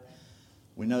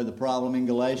We know the problem in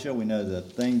Galatia. We know the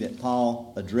thing that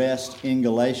Paul addressed in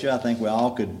Galatia. I think we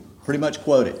all could pretty much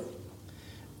quote it.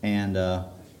 And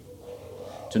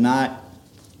tonight,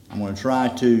 I'm going to try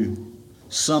to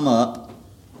sum up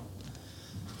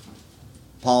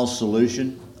Paul's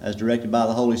solution as directed by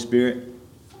the Holy Spirit.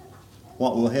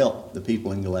 What will help the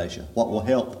people in Galatia? What will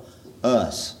help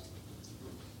us?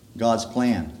 God's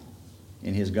plan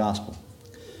in His gospel.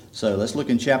 So let's look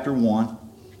in chapter 1.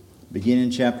 Begin in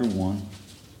chapter 1.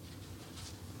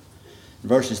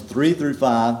 Verses 3 through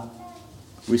 5,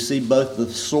 we see both the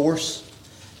source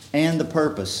and the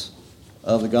purpose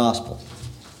of the gospel.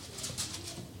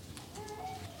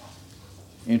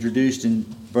 Introduced in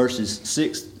verses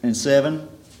 6 and 7,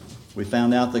 we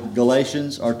found out that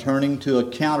Galatians are turning to a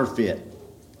counterfeit,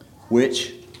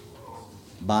 which,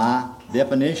 by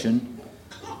definition,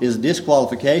 is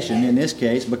disqualification in this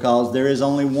case because there is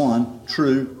only one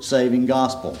true saving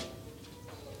gospel.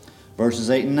 Verses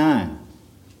 8 and 9.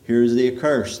 Here is the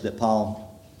curse that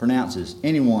Paul pronounces.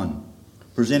 Anyone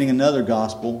presenting another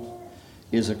gospel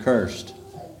is accursed.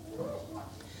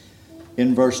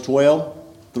 In verse 12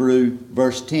 through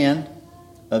verse 10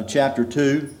 of chapter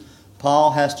 2,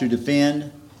 Paul has to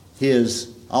defend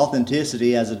his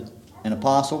authenticity as an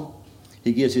apostle.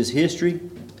 He gives his history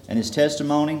and his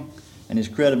testimony and his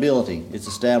credibility. It's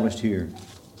established here.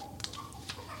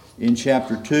 In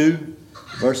chapter 2,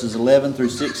 verses 11 through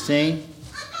 16,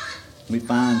 we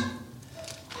find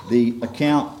the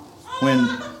account when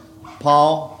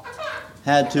Paul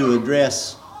had to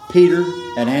address Peter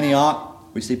at Antioch.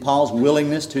 We see Paul's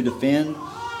willingness to defend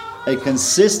a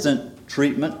consistent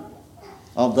treatment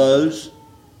of those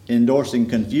endorsing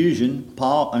confusion.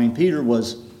 Peter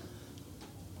was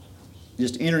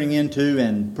just entering into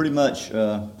and pretty much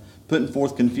putting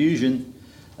forth confusion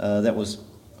that was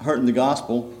hurting the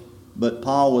gospel. But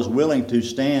Paul was willing to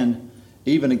stand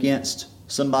even against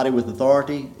somebody with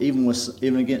authority,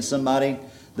 even against somebody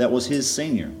that was his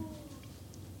senior.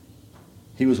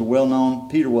 Peter was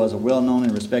a well-known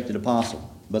and respected apostle,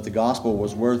 but the gospel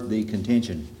was worth the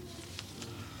contention.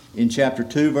 In chapter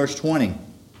 2, verse 20,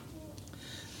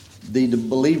 the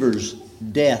believer's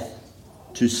death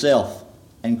to self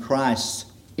and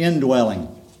Christ's indwelling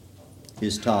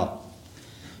is taught.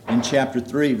 In chapter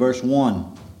 3, verse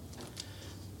 1,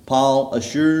 Paul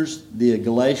assures the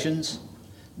Galatians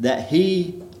that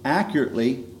he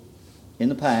accurately, in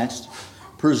the past,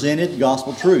 presented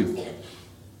gospel truth.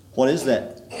 What is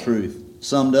that truth?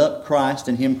 Summed up, Christ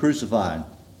and Him crucified.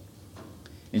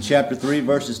 In chapter 3,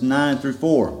 verses 9 through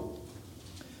 4,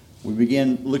 we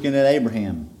begin looking at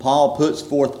Abraham. Paul puts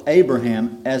forth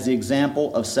Abraham as the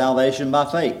example of salvation by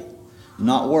faith,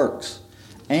 not works,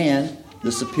 and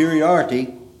the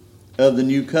superiority of the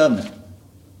new covenant.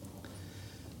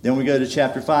 Then we go to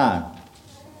chapter 5.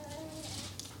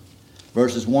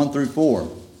 Verses 1 through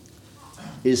 4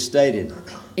 is stated,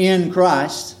 in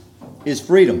Christ is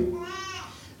freedom.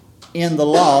 In the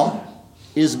law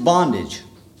is bondage.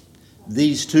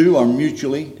 These two are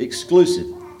mutually exclusive.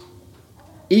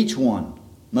 Each one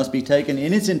must be taken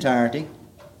in its entirety,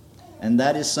 and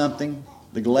that is something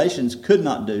the Galatians could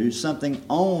not do, something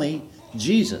only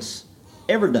Jesus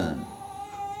ever done.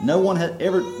 No one had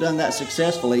ever done that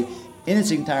successfully in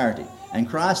its entirety. And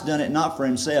Christ done it not for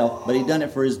Himself, but He done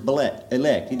it for His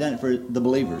elect. He done it for the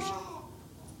believers.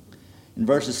 In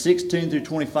verses 16 through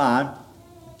 25,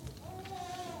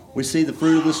 we see the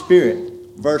fruit of the Spirit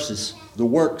versus the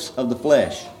works of the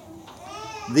flesh.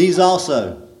 These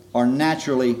also are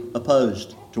naturally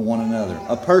opposed to one another.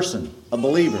 A person, a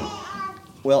believer,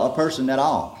 a person at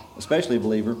all, especially a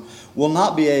believer, will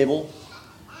not be able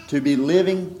to be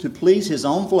living to please his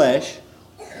own flesh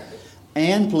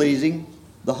and pleasing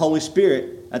the Holy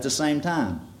Spirit at the same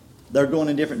time. They're going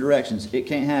in different directions. It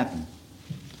can't happen.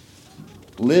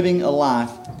 Living a life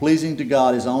pleasing to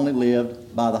God is only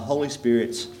lived by the Holy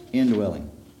Spirit's indwelling.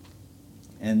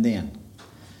 And then,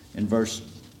 in verse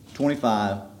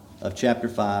 25 of chapter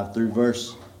 5 through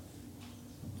verse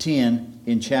 10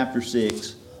 in chapter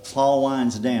 6, Paul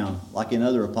winds down, like in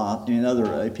other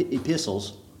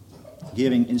epistles,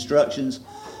 giving instructions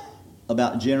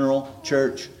about general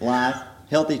church life,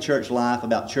 healthy church life,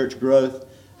 about church growth,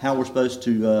 how we're supposed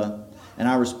to, and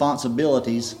our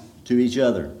responsibilities to each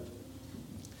other.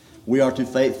 We are to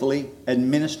faithfully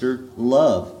administer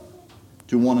love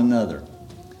to one another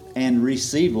and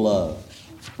receive love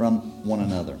from one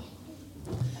another.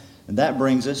 And that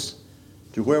brings us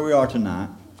to where we are tonight.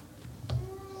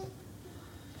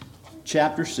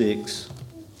 Chapter 6,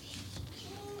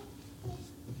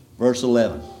 verse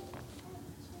 11.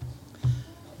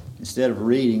 Instead of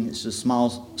reading, it's a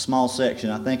small section.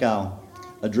 I think I'll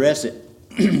address it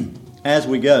as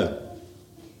we go.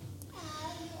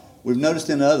 We've noticed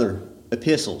in other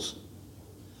epistles,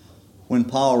 when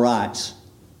Paul writes,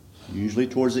 usually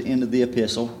towards the end of the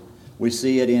epistle, we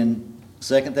see it in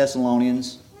 2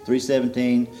 Thessalonians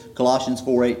 3:17, Colossians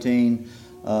 4:18,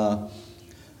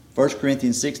 1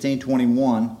 Corinthians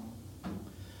 16:21.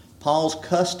 Paul's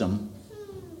custom,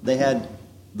 they had,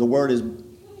 the word has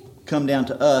come down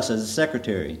to us as a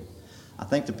secretary. I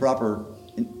think the proper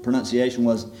pronunciation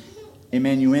was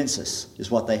amanuensis, is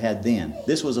what they had then.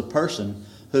 This was a person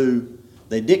who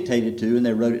they dictated to and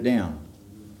they wrote it down.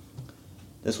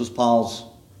 This was Paul's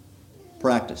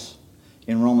practice.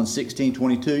 In Romans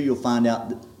 16:22, you'll find out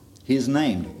that he's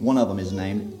named. One of them is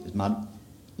named. Is the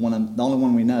only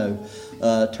one we know.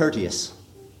 Tertius.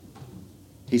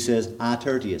 He says, I,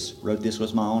 Tertius, wrote this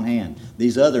with my own hand.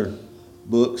 These other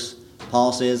books,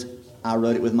 Paul says, I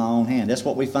wrote it with my own hand. That's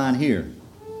what we find here.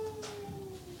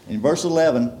 In verse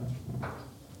 11,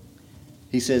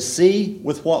 he says, see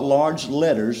with what large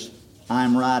letters I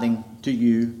am writing to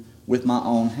you with my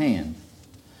own hand.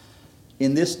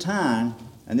 In this time,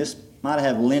 and this might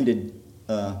have lended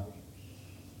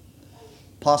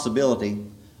possibility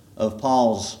of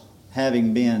Paul's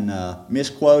having been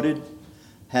misquoted,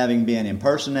 having been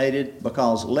impersonated,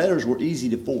 because letters were easy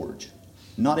to forge.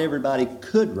 Not everybody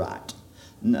could write,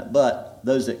 but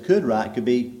those that could write could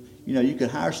be, you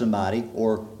could hire somebody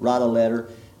or write a letter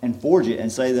and forge it and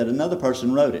say that another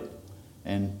person wrote it.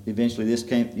 And eventually this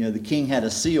came, the king had a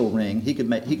seal ring. He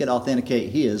could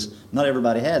authenticate his. Not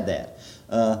everybody had that.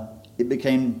 It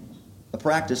became a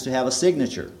practice to have a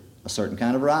signature, a certain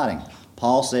kind of writing.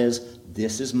 Paul says,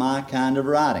 this is my kind of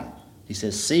writing. He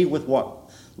says, see with what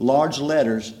large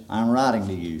letters I'm writing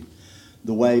to you.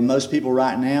 The way most people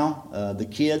write now, the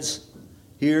kids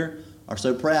here are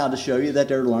so proud to show you that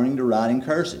they're learning to write in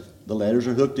cursive. The letters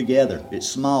are hooked together. It's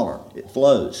smaller. It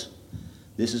flows.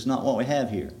 This is not what we have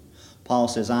here. Paul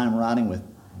says, I am writing with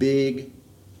big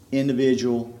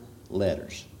individual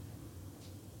letters.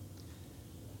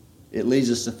 It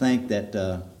leads us to think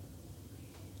that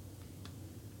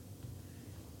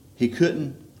he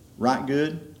couldn't write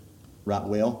good, write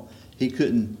well. He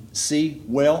couldn't see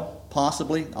well,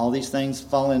 possibly. All these things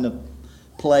fall into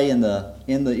play in the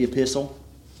epistle.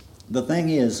 The thing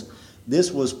is,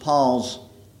 this was Paul's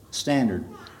standard.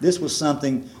 This was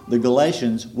something the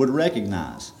Galatians would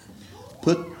recognize.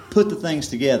 Put the things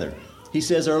together. He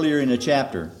says earlier in the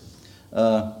chapter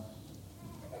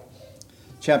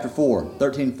 4,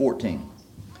 13, 14.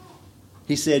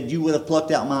 He said, you would have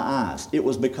plucked out my eyes. It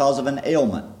was because of an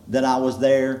ailment that I was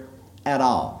there at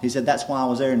all. He said, that's why I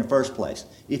was there in the first place.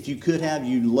 If you could have,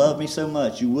 you loved me so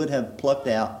much, you would have plucked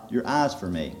out your eyes for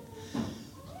me.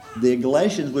 The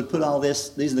Galatians would put all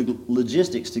these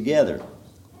logistics together.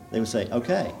 They would say,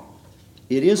 okay,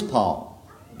 it is Paul.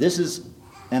 This is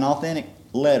an authentic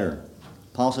letter.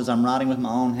 Paul says, I'm writing with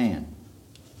my own hand.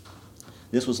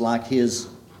 This was like his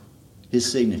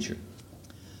signature.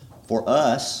 For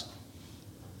us,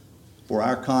 for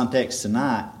our context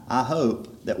tonight, I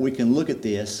hope that we can look at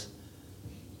this,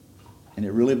 and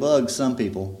it really bugs some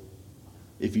people.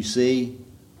 If you see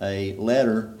a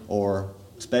letter, or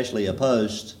especially a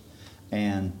post,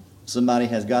 and somebody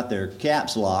has got their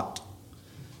caps locked,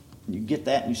 you get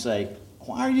that and you say,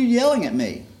 why are you yelling at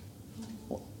me?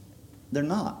 Well, they're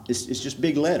not. It's just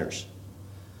big letters.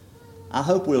 I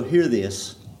hope we'll hear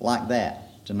this like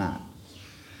that tonight.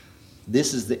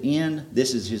 This is the end.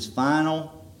 This is his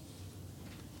final.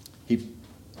 He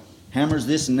hammers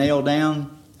this nail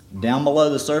down below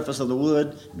the surface of the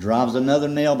wood, drives another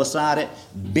nail beside it,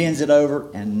 bends it over,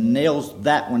 and nails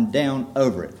that one down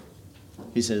over it.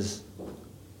 He says,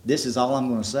 this is all I'm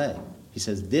going to say. He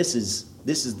says, this is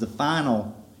the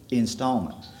final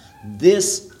installment.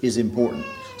 This is important.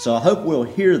 So I hope we'll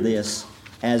hear this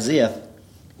as if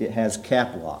it has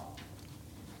cap lock.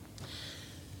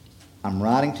 I'm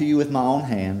writing to you with my own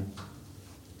hand.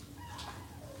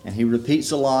 And he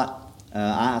repeats a lot.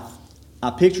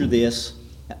 I picture this,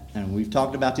 and we've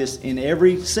talked about this in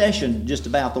every session, just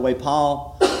about the way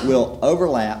Paul will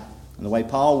overlap and the way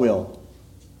Paul will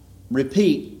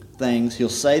repeat things. He'll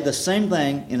say the same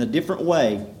thing in a different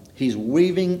way. He's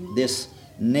weaving this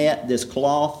net, this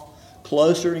cloth,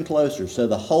 closer and closer, so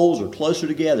the holes are closer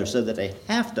together, so that they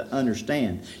have to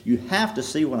understand. You have to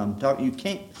see what I'm talking. You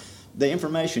can't. The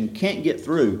information can't get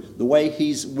through the way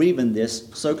he's weaving this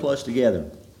so close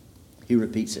together. He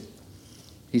repeats it.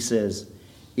 He says,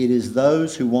 it is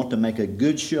those who want to make a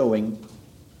good showing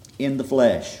in the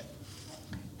flesh.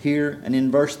 Here and in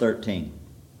verse 13,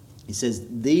 he says,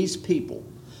 these people,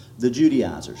 the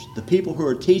Judaizers, the people who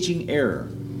are teaching error,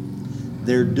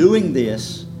 they're doing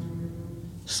this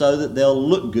so that they'll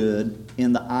look good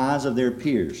in the eyes of their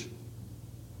peers.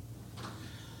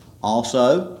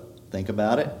 Also, think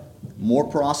about it, more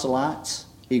proselytes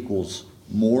equals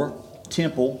more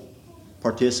temple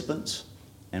participants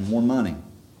and more money.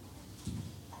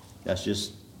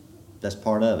 That's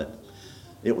part of it.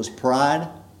 It was pride.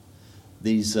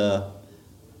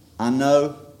 I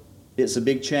know it's a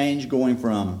big change going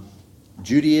from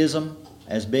Judaism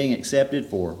as being accepted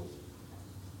for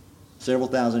several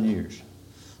thousand years.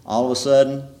 All of a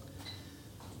sudden,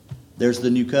 there's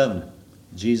the new covenant.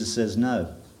 Jesus says,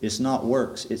 no, it's not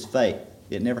works, it's faith.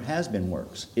 It never has been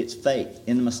works. It's faith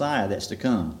in the Messiah that's to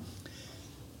come.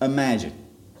 Imagine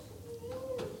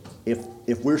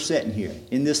if we're sitting here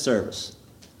in this service,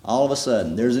 all of a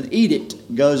sudden there's an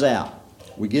edict goes out.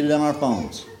 We get it on our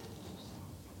phones.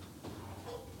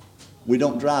 We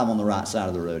don't drive on the right side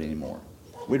of the road anymore.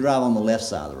 We drive on the left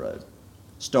side of the road,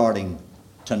 starting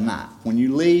tonight. When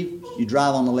you leave, you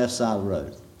drive on the left side of the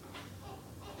road.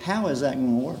 How is that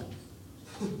going to work?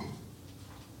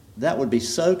 That would be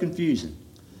so confusing.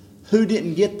 Who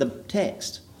didn't get the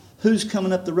text? Who's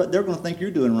coming up the road? They're going to think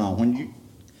you're doing wrong.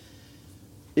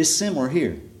 It's similar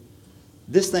here.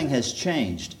 This thing has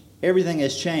changed. Everything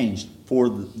has changed for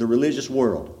the religious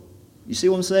world. You see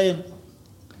what I'm saying?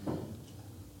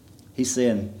 He's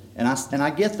saying, and I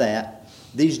get that.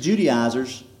 These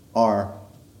Judaizers are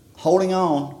holding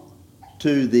on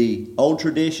to the old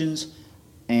traditions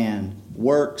and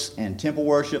works and temple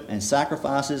worship and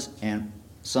sacrifices and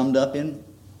summed up in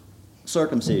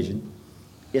circumcision.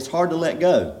 It's hard to let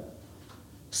go.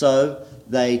 So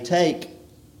they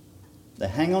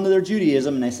hang on to their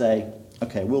Judaism and they say,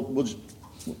 okay, we'll just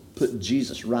put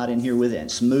Jesus right in here with it and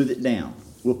smooth it down.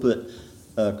 We'll put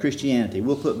Christianity.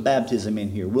 We'll put baptism in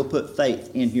here. We'll put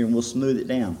faith in here and we'll smooth it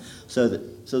down so that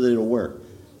it'll work.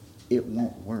 It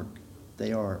won't work.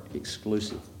 They are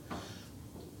exclusive.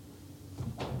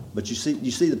 But you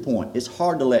see the point. It's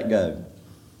hard to let go.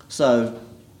 So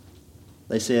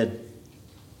they said,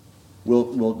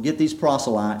 we'll get these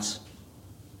proselytes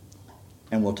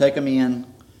and we'll take them in.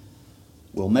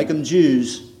 We'll make them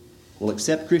Jews. We'll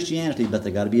accept Christianity, but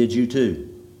they got to be a Jew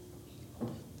too.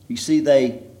 You see,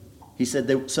 he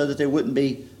said so that they wouldn't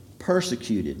be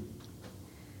persecuted.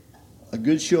 A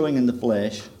good showing in the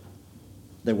flesh.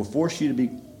 They will force you to be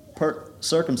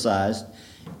circumcised,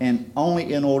 and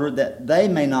only in order that they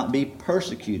may not be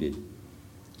persecuted.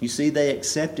 You see, they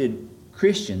accepted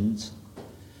Christian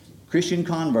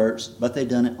converts, but they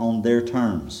done it on their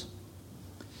terms.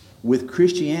 With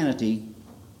Christianity,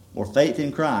 or faith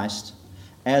in Christ,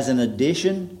 as an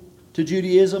addition to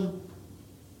Judaism,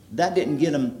 that didn't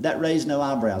get them, that raised no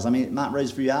eyebrows. I mean, it might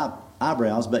raise a few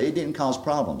eyebrows, but it didn't cause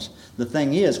problems. The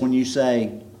thing is, when you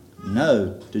say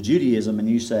no to Judaism and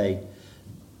you say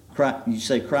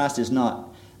Christ is not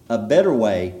a better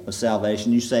way of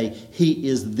salvation, you say He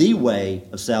is the way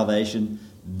of salvation,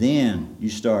 then you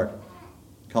start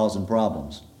causing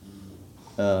problems.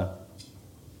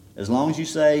 As long as you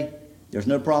say there's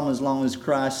no problem as long as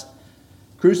Christ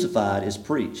crucified is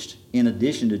preached in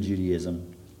addition to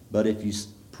Judaism, but if you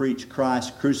preach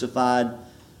Christ crucified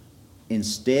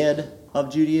instead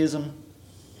of Judaism,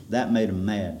 that made them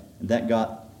mad. They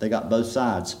got both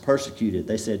sides persecuted.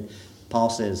 Paul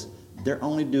says they're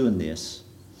only doing this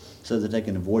so that they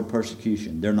can avoid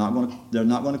persecution. They're not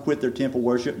going to quit their temple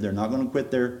worship. They're not going to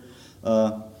quit their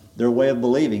way of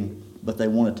believing, but they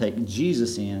want to take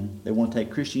Jesus in. They want to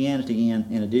take Christianity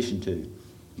in addition to.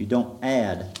 You don't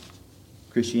add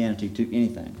Christianity to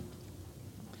anything.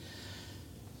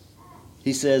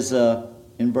 He says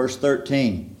in verse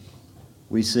 13,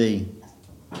 we see,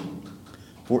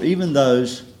 for even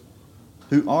those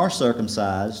who are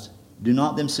circumcised do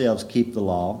not themselves keep the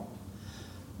law,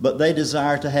 but they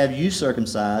desire to have you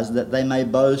circumcised that they may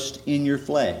boast in your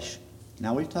flesh.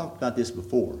 Now, we've talked about this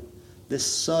before. This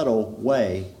subtle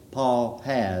way Paul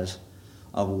has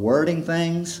of wording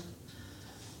things.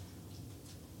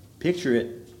 Picture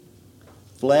it.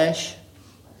 Flesh,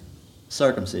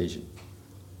 circumcision.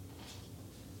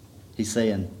 He's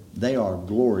saying they are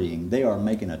glorying. They are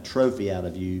making a trophy out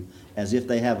of you as if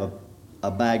they have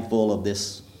a bag full of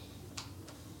this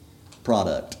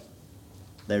product.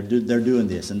 They're doing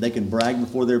this, and they can brag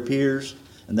before their peers,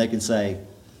 and they can say,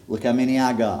 look how many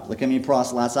I got. Look how many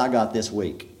proselytes I got this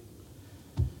week.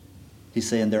 He's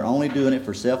saying they're only doing it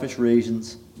for selfish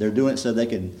reasons. They're doing it so they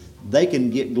can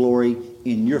get glory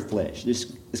in your flesh.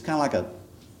 It's kind of like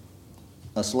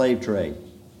a slave trade.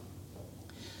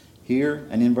 Here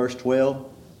and in verse 12,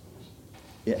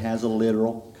 it has a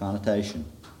literal connotation.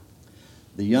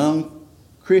 The young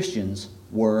Christians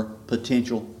were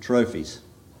potential trophies.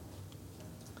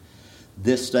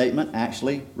 This statement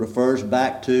actually refers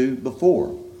back to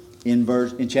before,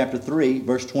 in chapter 3,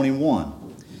 verse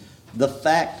 21. The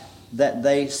fact that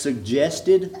they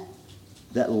suggested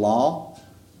that law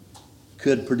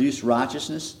could produce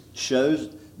righteousness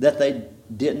shows that they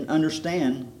didn't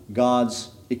understand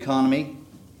God's economy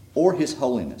or His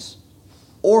holiness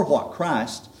or what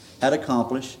Christ had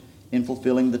accomplished in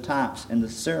fulfilling the types and the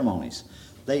ceremonies.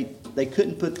 They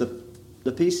couldn't put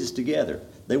the pieces together.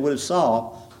 They would have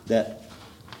saw that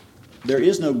there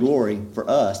is no glory for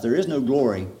us. There is no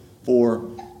glory for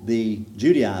the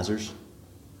Judaizers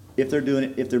if they're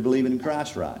believing in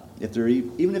Christ right.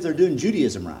 Even if they're doing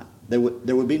Judaism right, there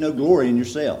would be no glory in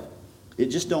yourself. It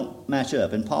just don't match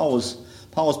up. And Paul was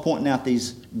pointing out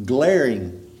these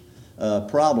glaring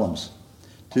problems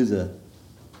to the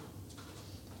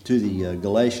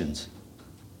Galatians.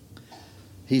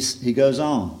 He goes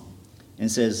on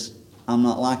and says, I'm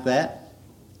not like that.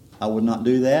 I would not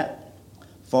do that.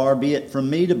 Far be it from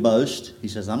me to boast. He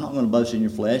says, I'm not going to boast in your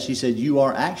flesh. He said, you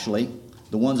are actually,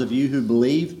 the ones of you who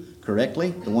believe correctly,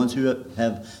 the ones who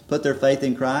have put their faith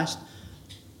in Christ,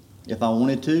 if I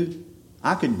wanted to,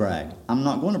 I could brag. I'm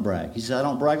not going to brag. He said, I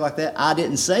don't brag like that. I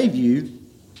didn't save you.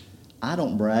 I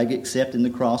don't brag except in the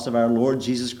cross of our Lord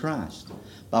Jesus Christ,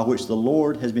 by which the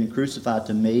Lord has been crucified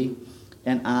to me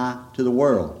and I to the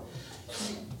world.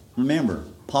 Remember,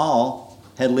 Paul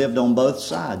had lived on both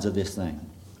sides of this thing,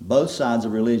 both sides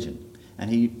of religion. And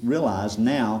he realized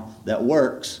now that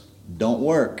works don't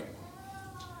work.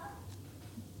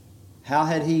 How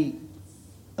had he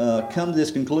come to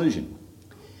this conclusion?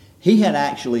 He had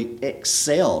actually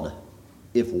excelled.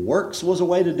 If works was a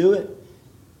way to do it,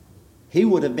 he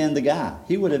would have been the guy.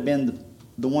 He would have been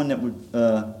the one that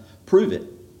would prove it.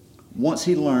 Once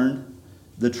he learned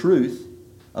the truth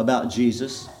about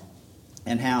Jesus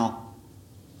and how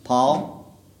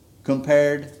Paul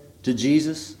compared to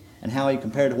Jesus and how he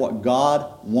compared to what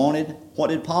God wanted, what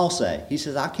did Paul say? He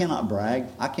says, I cannot brag.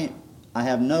 I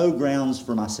have no grounds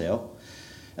for myself.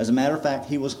 As a matter of fact,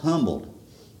 he was humbled.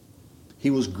 He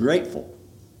was grateful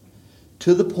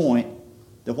to the point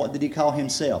that what did he call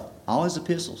himself? All his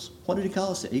epistles. What did he call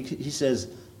himself? He says,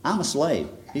 I'm a slave.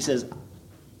 He says,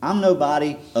 I'm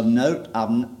nobody of note.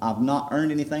 I've not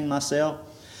earned anything myself.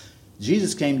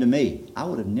 Jesus came to me. I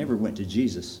would have never went to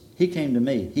Jesus. He came to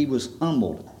me. He was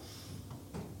humbled.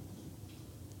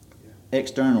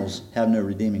 Externals have no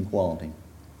redeeming quality.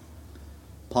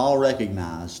 Paul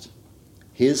recognized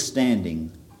his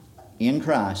standing in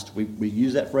Christ. We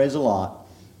use that phrase a lot.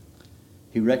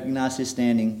 He recognized his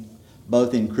standing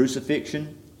both in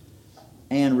crucifixion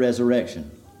and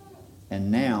resurrection. And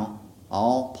now,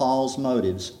 all Paul's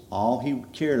motives, all he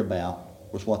cared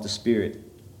about was what the Spirit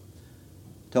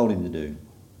told him to do.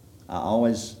 I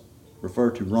always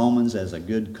refer to Romans as a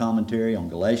good commentary on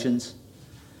Galatians.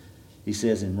 He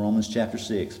says in Romans chapter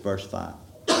 6, verse 5,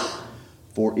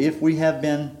 For if we have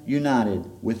been united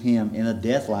with him in a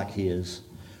death like his,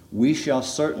 we shall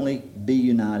certainly be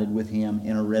united with him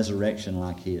in a resurrection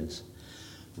like his.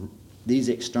 These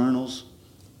externals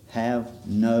have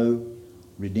no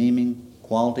redeeming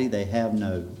quality. They have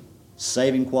no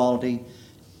saving quality.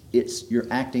 You're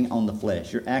acting on the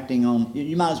flesh. You're acting on,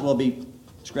 you might as well be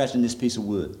scratching this piece of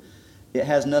wood. It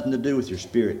has nothing to do with your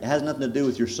spirit. It has nothing to do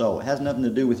with your soul. It has nothing to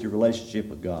do with your relationship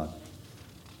with God.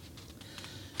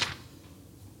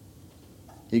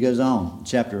 He goes on,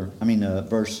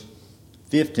 verse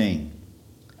 15.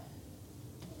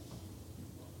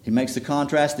 He makes the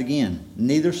contrast again.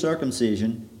 Neither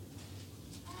circumcision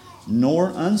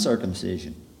nor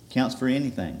uncircumcision counts for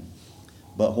anything.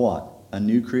 But what? A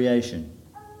new creation.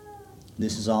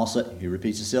 This is also, he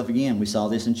repeats himself again. We saw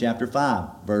this in chapter 5,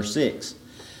 verse 6.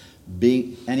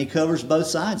 And he covers both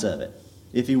sides of it.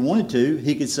 If he wanted to,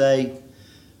 he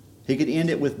could end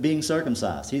it with being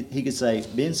circumcised. He could say,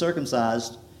 being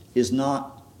circumcised is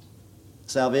not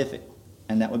salvific.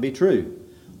 And that would be true.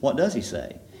 What does he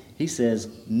say? He says,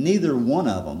 neither one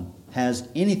of them has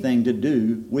anything to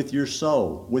do with your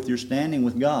soul, with your standing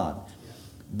with God.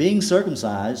 Being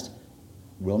circumcised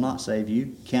will not save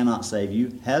you, cannot save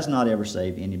you, has not ever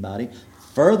saved anybody.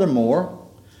 Furthermore,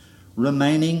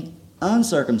 remaining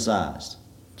uncircumcised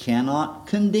cannot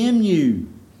condemn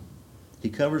you. He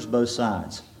covers both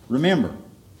sides. Remember,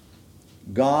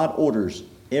 God orders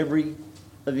every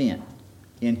event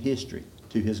in history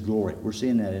to His glory. We're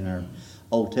seeing that in our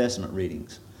Old Testament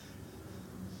readings.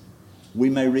 We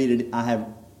may read it, I have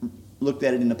looked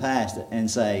at it in the past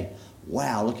and say,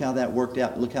 wow, look how that worked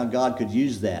out. Look how God could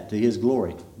use that to His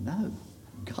glory. No,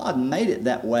 God made it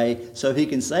that way so He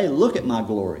can say, look at my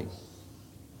glory.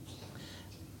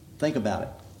 Think about it.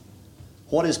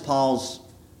 What is Paul's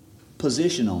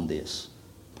position on this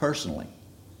personally?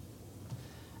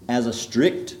 As a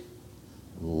strict,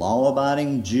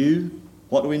 law-abiding Jew,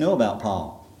 what do we know about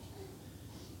Paul?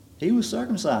 He was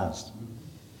circumcised.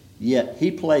 Yet he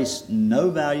placed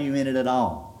no value in it at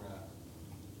all.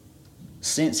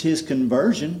 Since his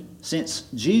conversion, since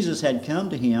Jesus had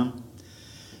come to him,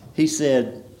 he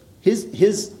said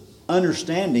his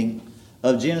understanding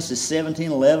of Genesis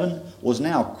 17:11 was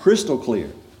now crystal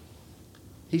clear.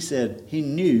 He said he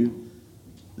knew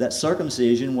that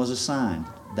circumcision was a sign.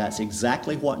 That's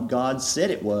exactly what God said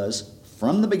it was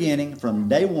from the beginning, from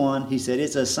day one. He said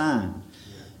it's a sign.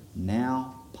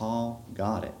 Now Paul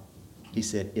got it. He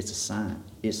said it's a sign.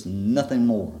 It's nothing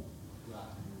more.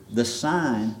 The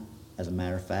sign, as a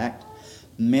matter of fact,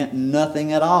 meant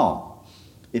nothing at all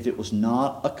if it was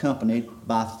not accompanied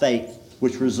by faith,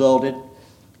 which resulted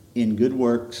in good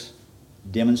works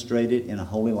demonstrated in a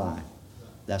holy life.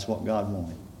 That's what God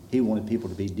wanted. He wanted people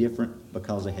to be different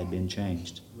because they had been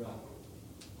changed.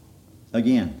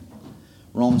 Again,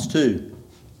 Romans 2,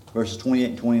 verses 28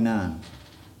 and 29.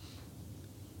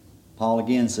 Paul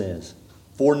again says,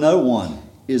 "For no one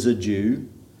is a Jew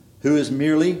who is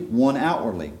merely one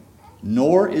outwardly,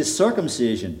 nor is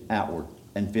circumcision outward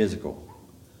and physical."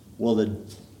 Well, the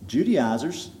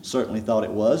Judaizers certainly thought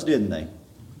it was, didn't they?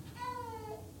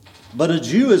 "But a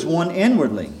Jew is one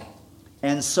inwardly,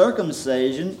 and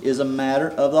circumcision is a matter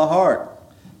of the heart,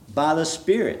 by the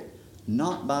Spirit,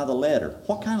 not by the letter."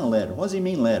 What kind of letter? What does he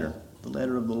mean, letter? The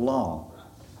letter of the law.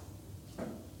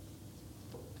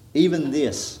 Even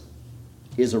this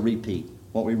is a repeat,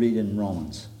 what we read in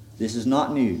Romans. This is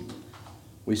not new.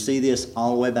 We see this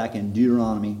all the way back in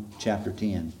Deuteronomy chapter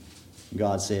 10.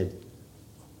 God said,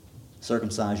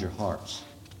 circumcise your hearts.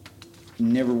 It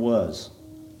never was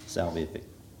salvific.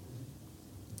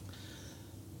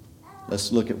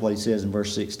 Let's look at what he says in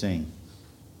verse 16.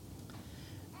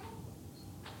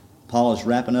 Paul is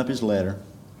wrapping up his letter.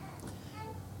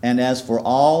 "And as for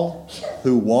all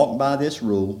who walk by this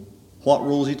rule," what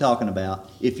rule is he talking about?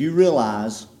 If you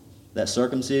realize that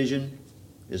circumcision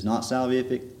is not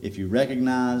salvific, if you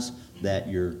recognize that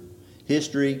your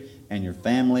history and your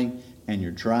family and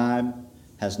your tribe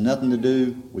has nothing to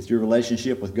do with your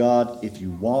relationship with God, if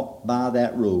you walk by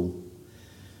that rule,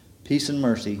 peace and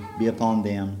mercy be upon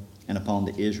them and upon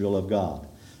the Israel of God.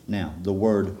 Now, the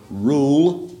word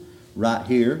rule right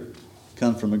here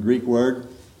comes from a Greek word,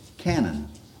 canon.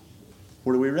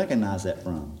 Where do we recognize that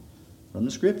from? From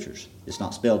the Scriptures. It's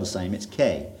not spelled the same. It's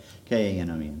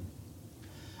K-A-N-O-N.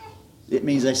 It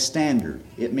means a standard.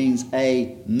 It means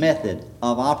a method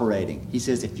of operating. He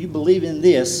says, if you believe in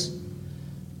this,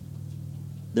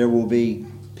 there will be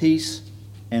peace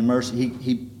and mercy.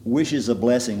 He wishes a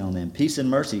blessing on them. Peace and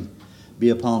mercy be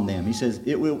upon them. He says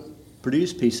it will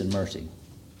produce peace and mercy.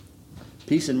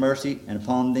 Peace and mercy and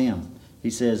upon them. He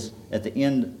says at the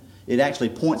end, it actually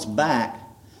points back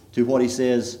to what he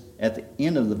says at the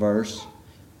end of the verse,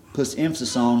 puts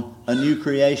emphasis on a new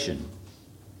creation.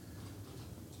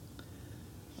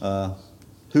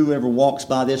 Whoever walks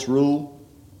by this rule,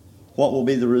 what will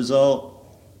be the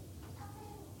result?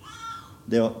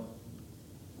 The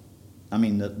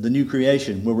new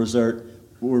creation will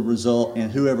result in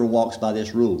whoever walks by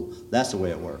this rule. That's the way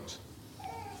it works.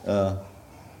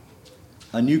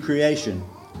 A new creation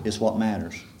is what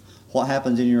matters. What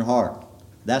happens in your heart,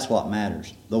 that's what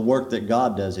matters. The work that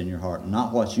God does in your heart,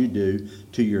 not what you do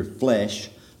to your flesh,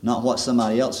 not what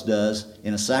somebody else does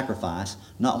in a sacrifice,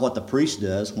 not what the priest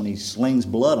does when he slings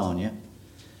blood on you.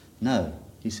 No,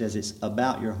 he says it's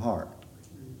about your heart.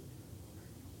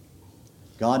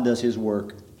 God does his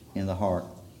work in the heart.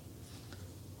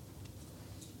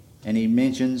 And he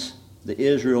mentions the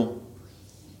Israel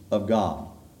of God.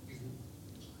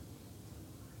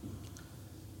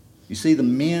 You see, the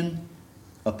men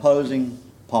opposing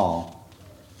Paul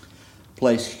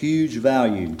place huge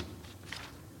value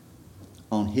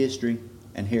on history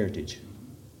and heritage.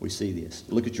 We see this.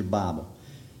 Look at your Bible.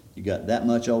 You got that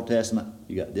much Old Testament,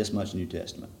 you got this much New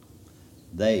Testament.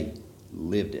 They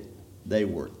lived it. They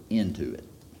were into it.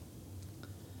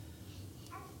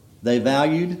 They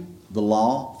valued the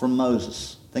law from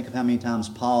Moses. Think of how many times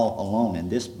Paul alone in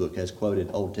this book has quoted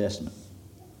Old Testament.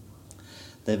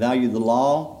 They valued the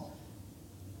law.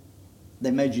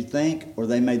 They made you think, or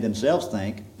they made themselves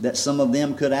think, that some of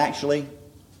them could actually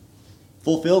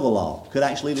fulfill the law, could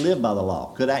actually live by the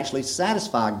law, could actually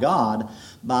satisfy God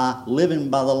by living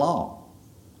by the law.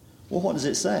 Well, what does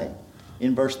it say?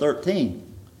 In verse 13,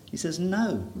 he says,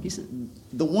 no. He said,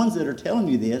 the ones that are telling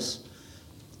you this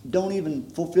don't even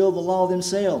fulfill the law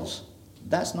themselves.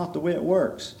 That's not the way it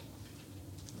works.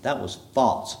 That was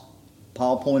false.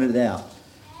 Paul pointed it out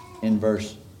in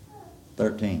verse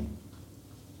 13.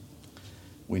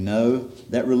 We know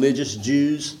that religious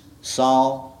Jews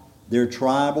saw their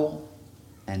tribal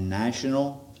and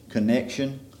national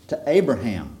connection to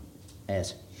Abraham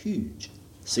as huge,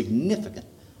 significant.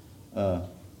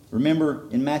 Remember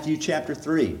in Matthew chapter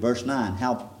 3, verse 9,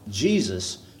 how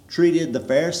Jesus treated the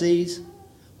Pharisees?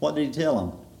 What did he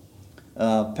tell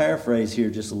them? Paraphrase here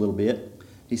just a little bit.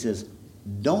 He says,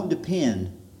 don't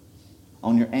depend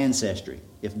on your ancestry.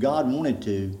 If God wanted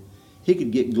to, he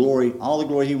could get glory, all the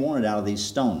glory he wanted out of these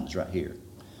stones right here.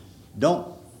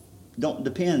 Don't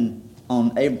depend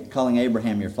on calling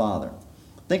Abraham your father.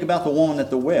 Think about the woman at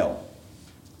the well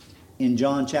in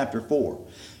John chapter 4.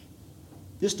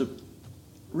 Just a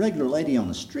regular lady on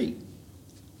the street.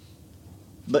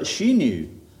 But she knew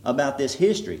about this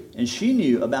history, and she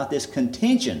knew about this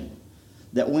contention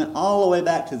that went all the way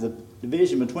back to the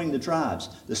division between the tribes.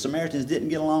 The Samaritans didn't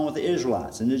get along with the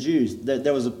Israelites and the Jews.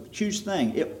 There was a huge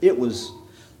thing.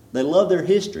 They loved their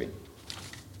history.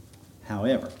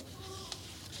 However,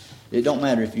 it don't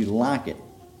matter if you like it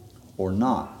or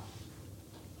not.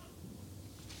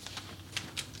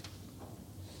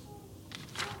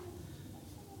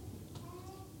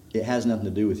 It has nothing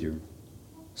to do with your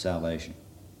salvation.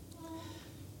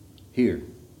 Here,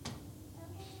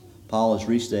 Paul is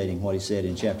restating what he said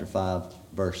in chapter 5,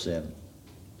 verse 7.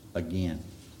 Again,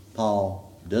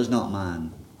 Paul does not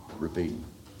mind repeating.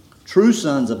 True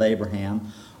sons of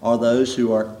Abraham are those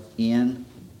who in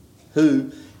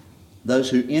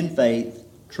faith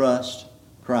trust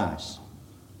Christ.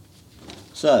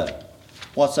 So,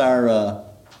 what's our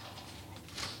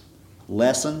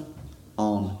lesson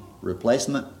on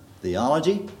replacement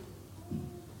theology?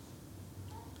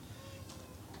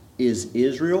 Is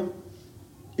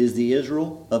the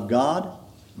Israel of God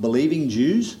believing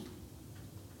Jews?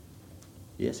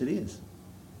 Yes, it is.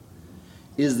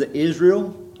 Is the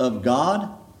Israel of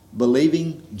God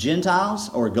believing Gentiles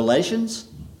or Galatians?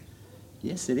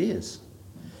 Yes, it is.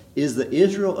 Is the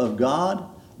Israel of God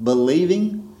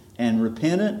believing and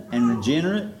repentant and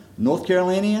regenerate North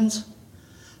Carolinians?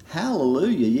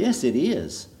 Hallelujah. Yes, it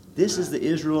is. This is the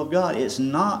Israel of God. It's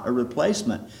not a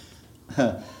replacement.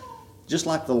 Just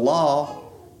like the law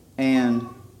and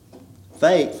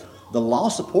faith, the law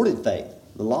supported faith.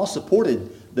 The law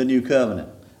supported the new covenant.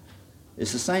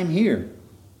 It's the same here.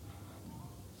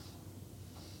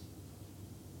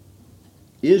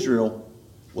 Israel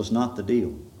was not the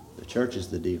deal. The church is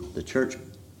the deal. The church,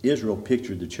 Israel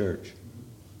pictured the church.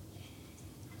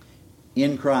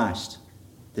 In Christ,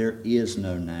 there is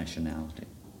no nationality.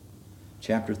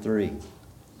 Chapter 3,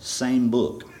 same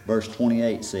book, verse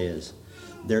 28 says,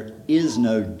 there is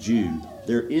no Jew,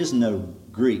 there is no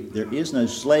Greek, there is no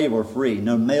slave or free,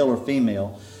 no male or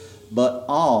female, but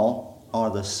all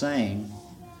are the same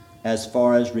as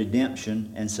far as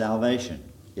redemption and salvation.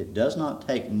 It does not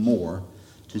take more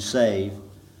to save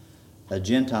a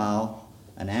Gentile,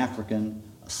 an African,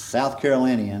 a South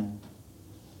Carolinian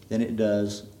than it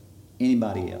does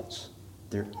anybody else.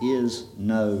 There is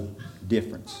no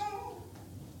difference.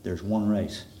 There's one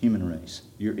race, human race.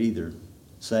 You're either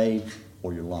saved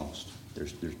or you're lost.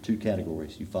 There's two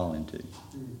categories you fall into.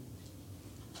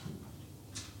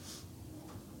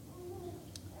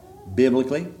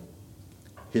 Biblically,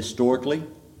 historically,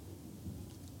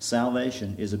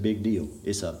 salvation is a big deal.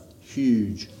 It's a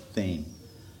huge theme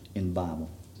in the Bible.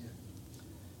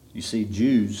 You see,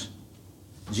 Jesus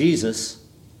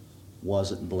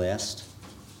wasn't blessed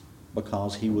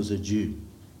because he was a Jew.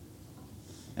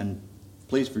 And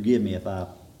please forgive me if I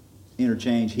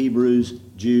interchange Hebrews,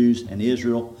 Jews, and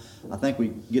Israel. I think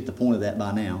we get the point of that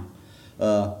by now.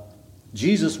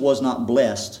 Jesus was not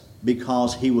blessed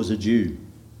because he was a Jew.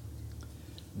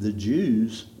 The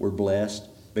Jews were blessed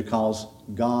because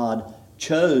God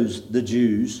chose the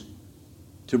Jews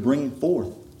to bring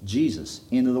forth Jesus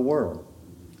into the world.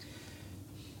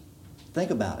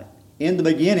 Think about it. In the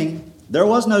beginning, there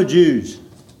was no Jews.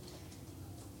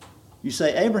 You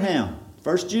say, Abraham,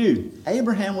 first Jew.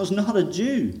 Abraham was not a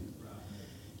Jew.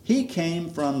 He came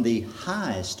from the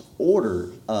highest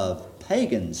order of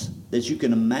pagans that you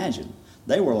can imagine.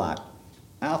 They were like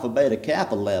Alpha, Beta,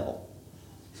 Kappa level.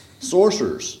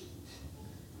 Sorcerers.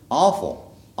 Awful.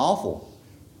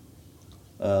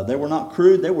 They were not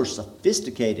crude. They were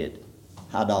sophisticated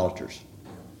idolaters.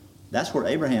 That's where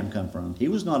Abraham come from. He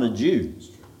was not a Jew.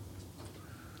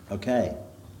 Okay.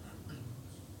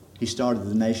 He started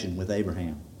the nation with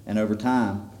Abraham. And over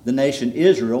time, the nation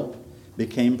Israel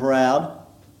became proud,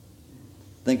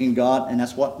 thinking God, and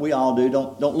that's what we all do.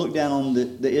 Don't look down on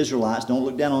the Israelites. Don't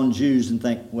look down on Jews and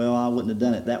think, well, I wouldn't have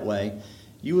done it that way.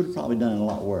 You would have probably done it a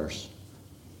lot worse.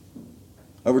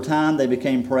 Over time, they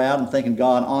became proud and thinking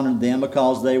God honored them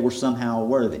because they were somehow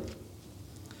worthy.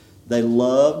 They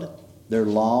loved their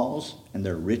laws and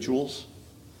their rituals.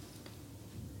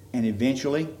 And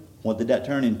eventually, what did that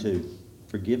turn into?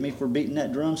 forgive me for beating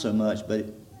that drum so much, but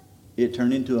it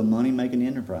turned into a money-making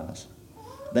enterprise.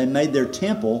 They made their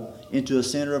temple into a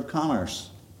center of commerce.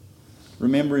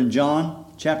 Remember in John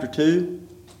chapter 2,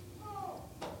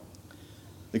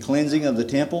 the cleansing of the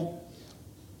temple?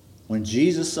 When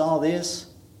Jesus saw this,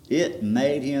 it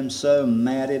made him so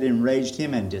mad it enraged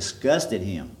him and disgusted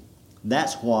him.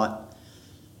 That's what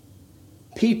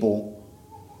people,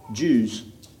 Jews,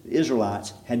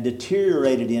 Israelites, had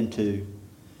deteriorated into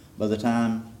by the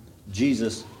time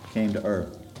Jesus came to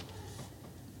earth.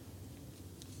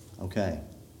 Okay.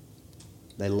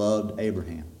 They loved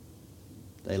Abraham.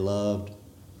 They loved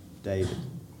David.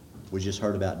 We just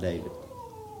heard about David.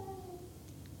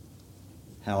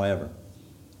 However,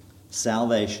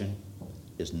 salvation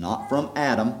is not from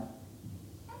Adam.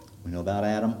 We know about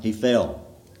Adam. He fell.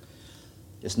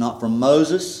 It's not from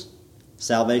Moses.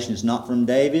 Salvation is not from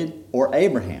David or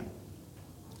Abraham.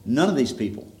 None of these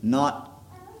people. Not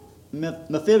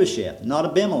Mephibosheth. Not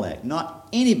Abimelech. Not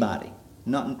anybody.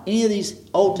 Not any of these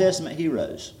Old Testament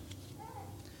heroes.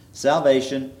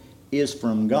 Salvation is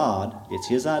from God. It's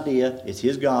His idea. It's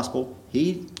His gospel.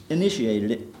 He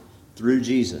initiated it through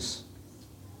Jesus.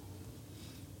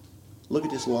 Look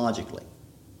at this logically.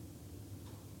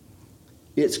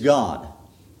 It's God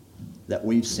that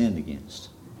we've sinned against.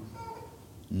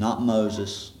 Not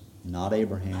Moses, not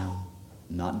Abraham,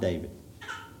 not David.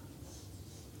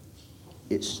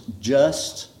 It's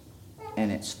just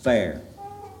and it's fair.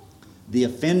 The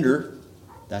offender,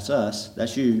 that's us,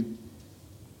 that's you,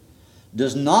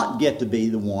 does not get to be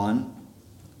the one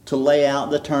to lay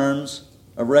out the terms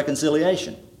of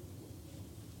reconciliation.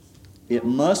 It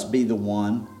must be the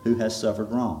one who has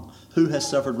suffered wrong. Who has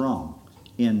suffered wrong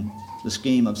in the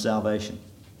scheme of salvation?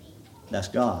 That's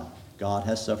God. God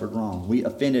has suffered wrong. We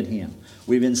offended Him.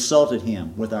 We've insulted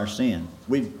Him with our sin.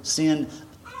 We've sinned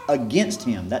against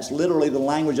Him. That's literally the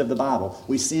language of the Bible.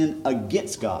 We sinned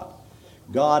against God.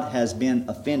 God has been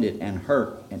offended and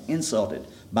hurt and insulted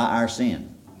by our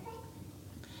sin.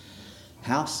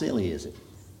 How silly is it?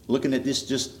 Looking at this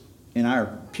just in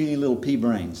our puny little pea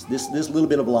brains, this little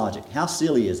bit of logic, how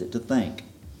silly is it to think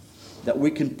that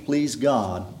we can please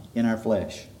God in our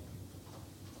flesh?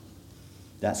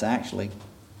 That's actually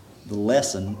the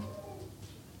lesson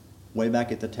way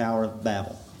back at the Tower of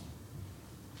Babel.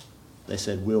 They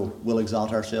said, we'll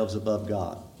exalt ourselves above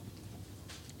God.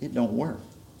 It don't work.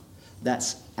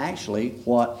 That's actually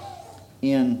what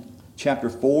in chapter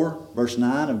 4, verse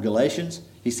 9 of Galatians,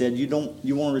 he said, you want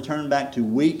to return back to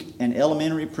weak and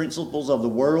elementary principles of the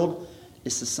world?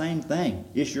 It's the same thing.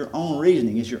 It's your own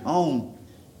reasoning. It's your own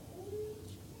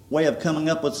way of coming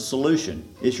up with a solution.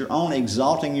 It's your own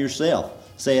exalting yourself,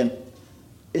 saying,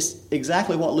 it's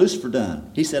exactly what Lucifer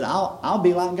done. He said, I'll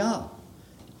be like God.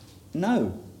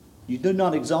 No, you do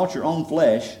not exalt your own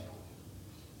flesh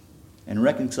and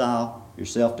reconcile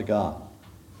yourself to God.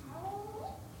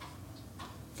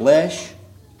 Flesh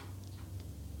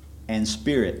and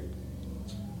spirit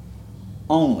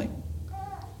only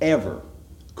ever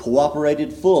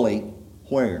cooperated fully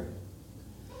where?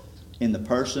 In the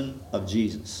person of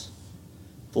Jesus.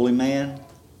 Fully man,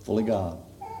 fully God.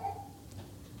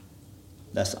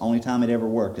 That's the only time it ever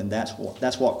worked, and that's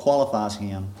what qualifies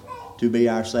Him to be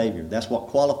our Savior. That's what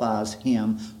qualifies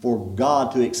Him for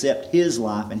God to accept His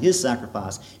life and His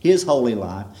sacrifice, His holy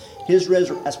life, His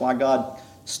resurrection. That's why God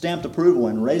stamped approval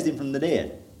and raised Him from the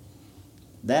dead.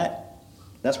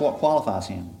 That's what qualifies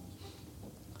Him.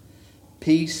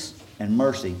 Peace and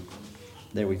mercy,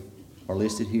 that we are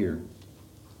listed here,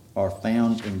 are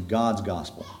found in God's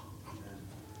gospel,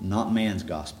 not man's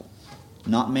gospel.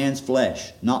 Not man's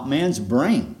flesh, not man's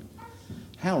brain.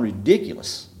 How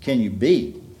ridiculous can you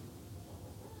be?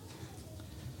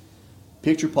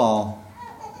 Picture Paul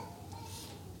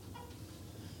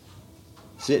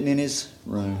sitting in his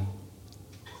room,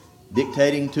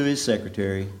 dictating to his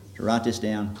secretary to write this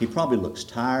down. He probably looks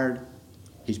tired.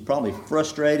 He's probably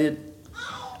frustrated,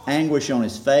 anguish on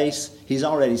his face. He's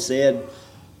already said,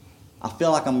 I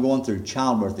feel like I'm going through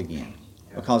childbirth again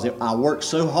because I worked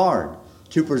so hard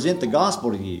to present the gospel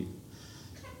to you.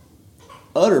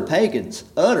 Utter pagans,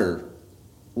 utter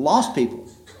lost people,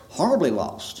 horribly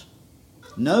lost.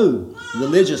 No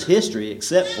religious history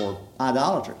except for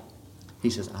idolatry. He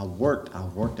says, I worked,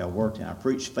 and I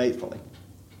preached faithfully.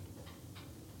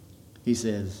 He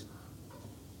says,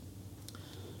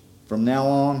 from now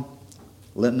on,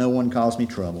 let no one cause me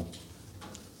trouble,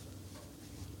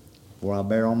 for I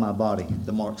bear on my body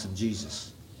the marks of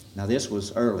Jesus. Now this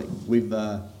was early.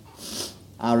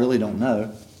 I really don't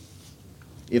know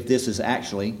if this is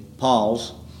actually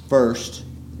Paul's first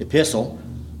epistle.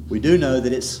 We do know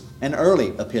that it's an early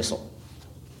epistle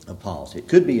of Paul's. It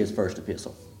could be his first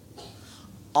epistle.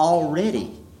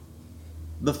 already,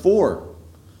 before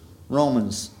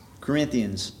Romans,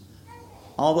 Corinthians,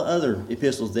 all the other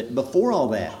epistles, that before all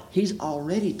that, he's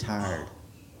already tired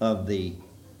of the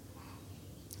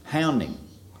hounding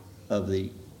of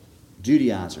the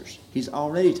Judaizers. He's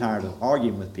already tired of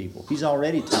arguing with people. He's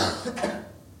already tired.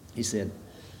 He said,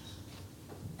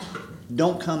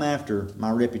 don't come after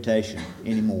my reputation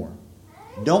anymore.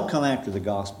 Don't come after the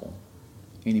gospel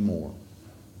anymore.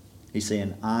 He's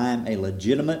saying, I'm a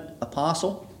legitimate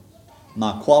apostle.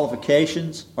 My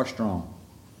qualifications are strong.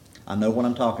 I know what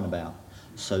I'm talking about.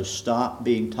 So stop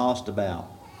being tossed about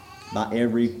by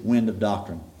every wind of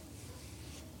doctrine.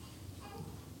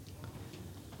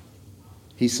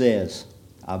 He says,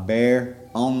 I bear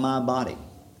on my body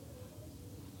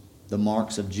the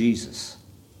marks of Jesus.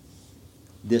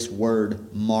 This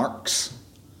word marks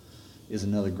is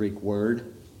another Greek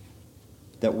word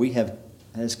that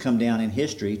has come down in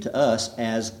history to us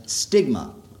as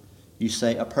stigma. You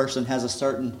say a person has a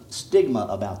certain stigma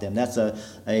about them. That's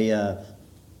a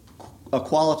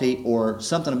quality or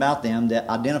something about them that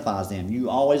identifies them. You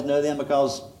always know them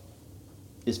because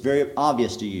it's very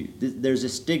obvious to you. There's a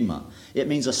stigma. It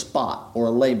means a spot or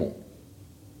a label.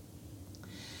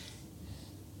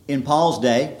 In Paul's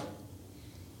day,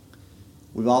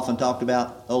 we've often talked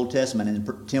about Old Testament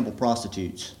and temple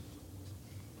prostitutes.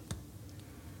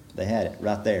 They had it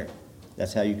right there.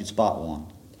 That's how you could spot one.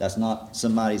 That's not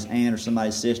somebody's aunt or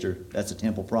somebody's sister. That's a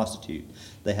temple prostitute.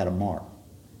 They had a mark.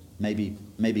 Maybe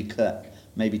cut,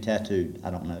 maybe tattooed.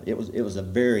 I don't know. It was a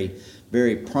very,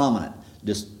 very prominent,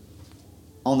 just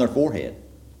on their forehead.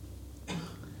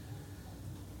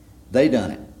 They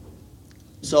done it.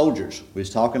 Soldiers. We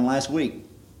was talking last week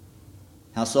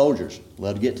how soldiers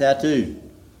love to get tattooed.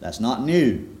 That's not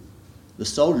new. The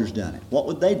soldiers done it. What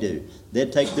would they do?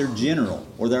 They'd take their general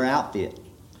or their outfit.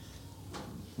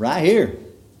 Right here,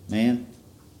 man.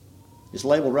 It's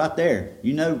labeled right there.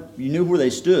 You knew where they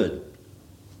stood.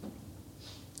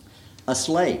 A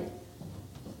slave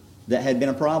that had been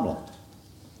a problem,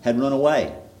 had run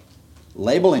away.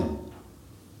 Label him.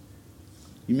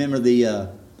 You remember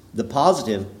the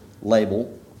positive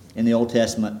label in the Old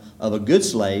Testament of a good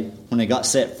slave when they got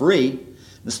set free.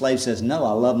 The slave says, no,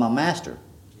 I love my master.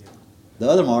 The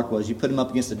other mark was you put him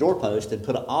up against the doorpost and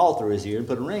put an awl through his ear and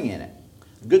put a ring in it.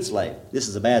 A good slave. This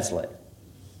is a bad slave.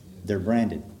 They're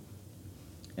branded.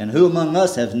 And who among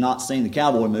us has not seen the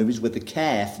cowboy movies with the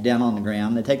calf down on the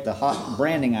ground? They take the hot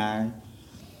branding iron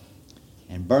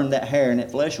and burn that hair and that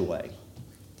flesh away.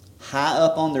 High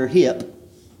up on their hip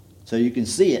so you can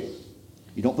see it.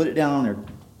 You don't put it down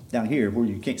here where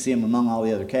you can't see them among all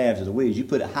the other calves or the weeds. You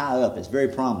put it high up. It's very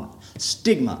prominent.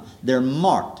 Stigma. They're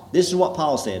marked. This is what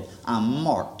Paul said. I'm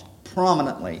marked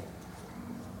prominently.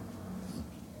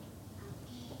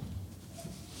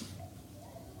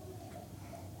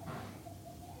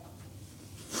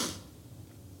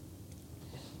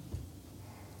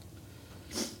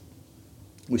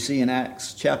 We see in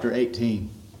Acts chapter 18,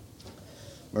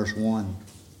 verse 1,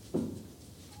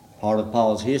 part of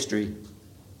Paul's history.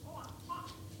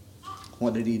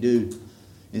 What did he do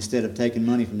instead of taking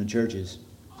money from the churches?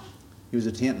 He was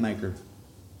a tent maker.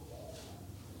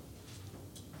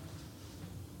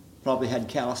 Probably had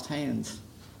calloused hands.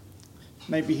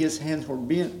 Maybe his hands were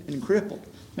bent and crippled.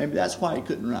 Maybe that's why he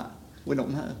couldn't write. We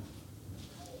don't know.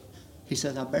 He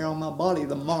says, I bear on my body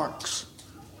the marks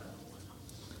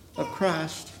of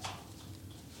Christ.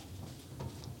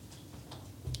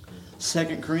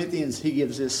 2 Corinthians, he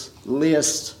gives this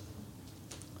list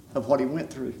of what he went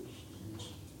through.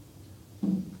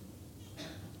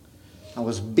 I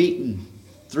was beaten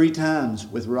 3 times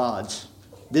with rods.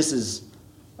 This is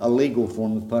a legal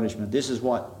form of punishment. This is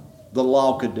what the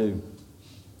law could do.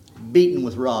 Beaten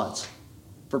with rods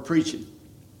for preaching.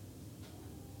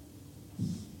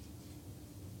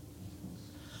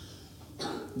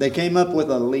 They came up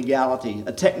with a legality,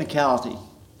 a technicality,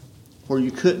 where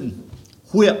you couldn't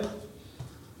whip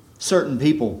certain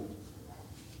people.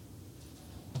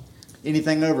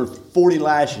 Anything over 40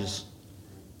 lashes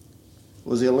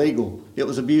was illegal. It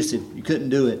was abusive. You couldn't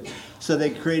do it. So they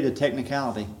created a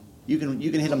technicality. You can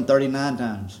hit them 39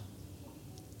 times.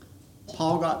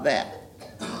 Paul got that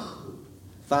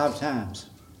 5 times.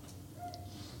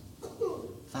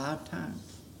 5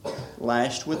 times.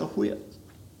 Lashed with a whip.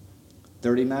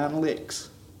 39 licks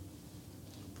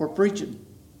for preaching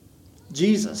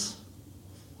Jesus.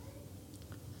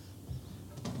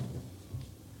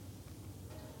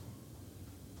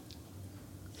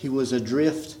 He was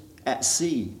adrift at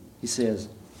sea, he says,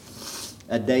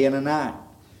 a day and a night.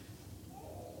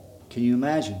 Can you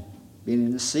imagine being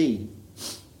in the sea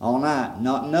all night,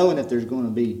 not knowing if there's going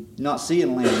to be, not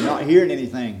seeing land, not hearing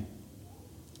anything?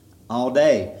 all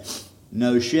day.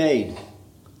 No shade.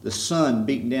 The sun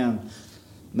beating down.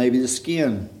 Maybe the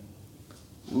skin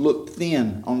looked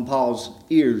thin on Paul's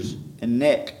ears and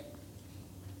neck.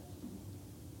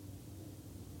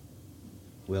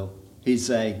 Well, he'd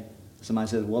say, somebody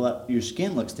says, well, your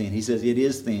skin looks thin. He says, it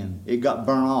is thin. It got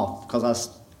burnt off because I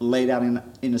laid out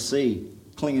in the sea,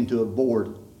 clinging to a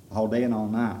board all day and all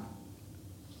night.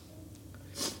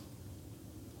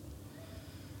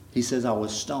 He says, I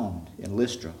was stoned in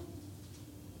Lystra.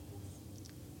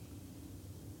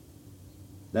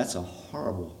 That's a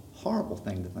horrible, horrible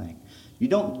thing to think. You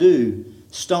don't do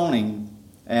stoning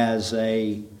as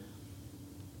a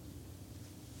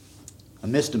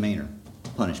misdemeanor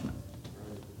punishment.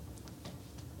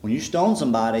 When you stone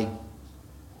somebody,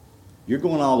 you're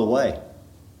going all the way.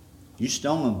 You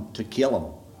stone them to kill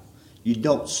them. You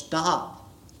don't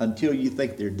stop until you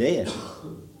think they're dead.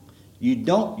 You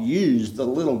don't use the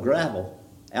little gravel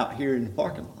out here in the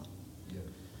parking lot.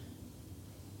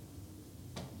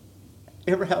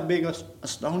 Ever how big a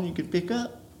stone you can pick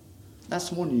up? That's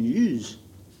the one you use.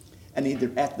 And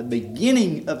either at the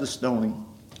beginning of the stoning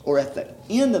or at the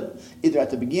end of, either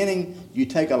at the beginning you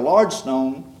take a large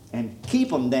stone and keep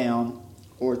them down,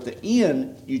 or at the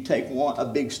end you take a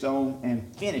big stone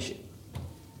and finish it.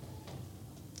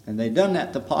 And they done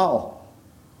that to Paul.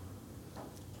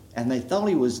 And they thought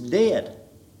he was dead.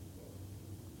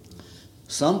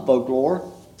 Some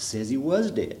folklore says he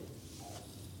was dead.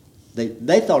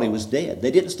 They thought he was dead.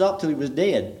 They didn't stop till he was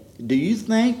dead. Do you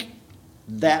think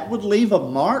that would leave a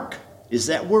mark? Is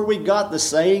that where we got the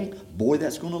saying, boy,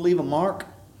 that's going to leave a mark?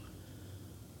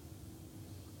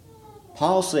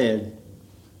 Paul said,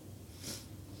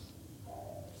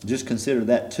 just consider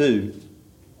that too,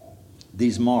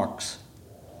 these marks.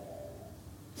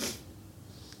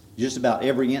 Just about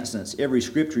every instance, every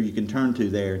scripture you can turn to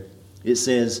there, it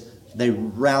says they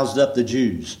roused up the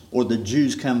Jews, or the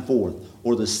Jews come forth,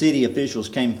 or the city officials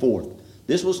came forth.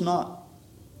 This was not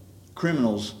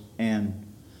criminals and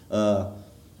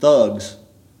thugs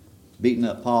beating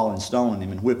up Paul and stoning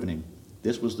him and whipping him.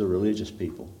 This was the religious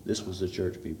people. This was the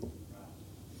church people.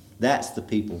 That's the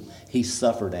people he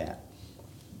suffered at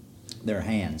their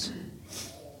hands.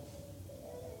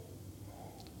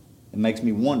 It makes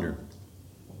me wonder.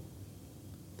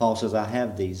 Paul says, I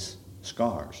have these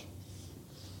scars.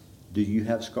 Do you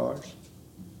have scars?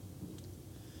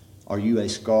 Are you a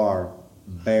scar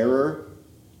bearer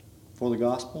for the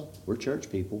gospel? We're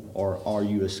church people. Or are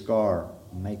you a scar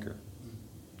maker?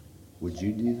 Would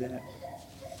you do that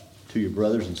to your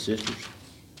brothers and sisters?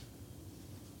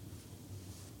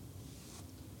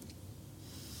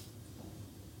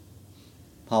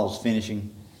 Paul's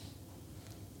finishing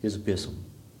his epistle.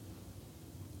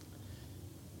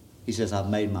 He says, I've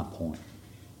made my point.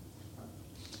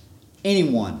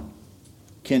 Anyone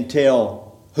can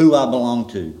tell who I belong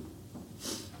to.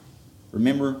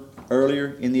 Remember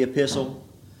earlier in the epistle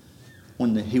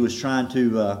when he was trying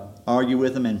to argue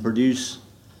with them and produce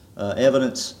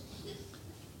evidence?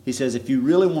 He says, if you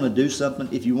really want to do something,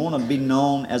 if you want to be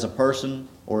known as a person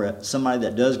or somebody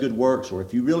that does good works, or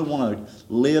if you really want to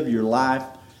live your life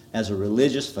as a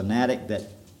religious fanatic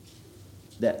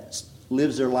that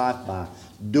lives their life by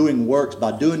doing works,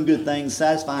 by doing good things,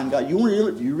 satisfying God, you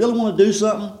really want to do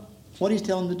something? What did he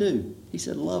tell them to do? He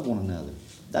said, love one another.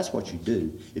 That's what you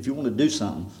do. If you want to do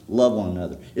something, love one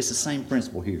another. It's the same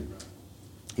principle here.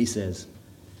 He says,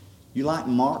 you like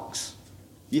marks?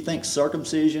 You think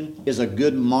circumcision is a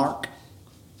good mark?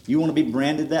 You want to be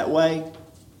branded that way?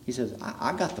 He says,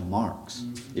 I got the marks.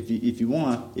 If you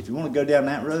want to go down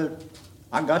that road,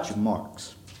 I got your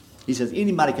marks. He says,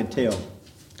 anybody can tell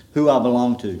who I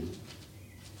belong to.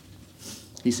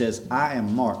 He says, I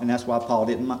am marked. And that's why Paul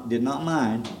did not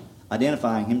mind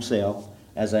identifying himself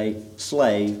as a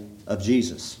slave of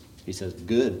Jesus. He says,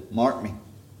 good, mark me.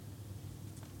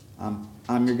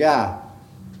 I'm your guy.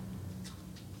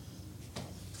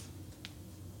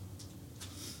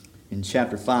 In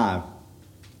chapter 5,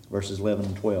 verses 11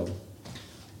 and 12,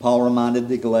 Paul reminded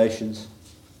the Galatians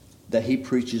that he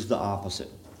preaches the opposite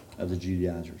of the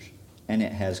Judaizers, and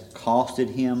it has costed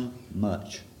him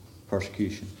much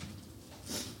persecution.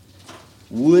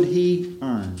 Would he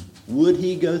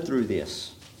go through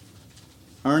this,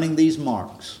 earning these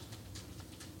marks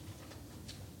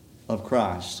of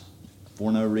Christ for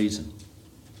no reason?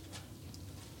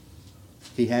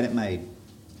 He had it made.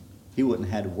 He wouldn't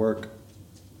have had to work.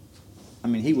 I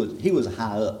mean, he was a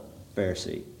high up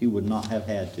Pharisee. He would not have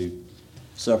had to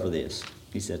suffer this.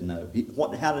 He said no.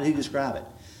 How did he describe it?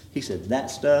 He said, that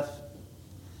stuff,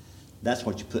 that's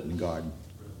what you put in the garden.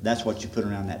 That's what you put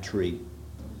around that tree.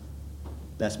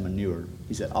 That's manure.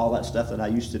 He said, all that stuff that I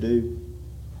used to do,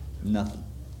 nothing.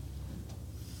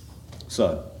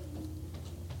 So,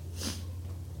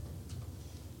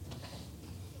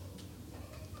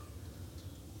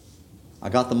 I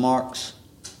got the marks.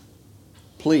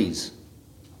 Please,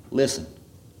 listen.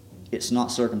 It's not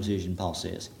circumcision, Paul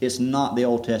says. It's not the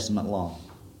Old Testament law.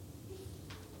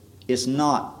 It's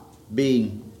not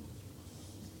being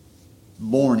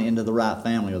born into the right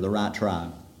family or the right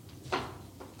tribe.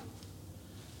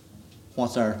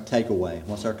 What's our takeaway?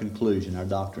 What's our conclusion, our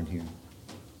doctrine here?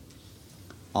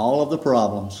 All of the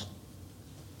problems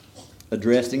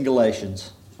addressed in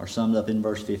Galatians are summed up in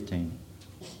verse 15.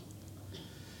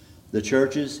 The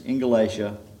churches in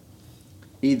Galatia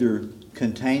either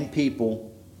contain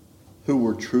people who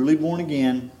were truly born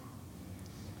again,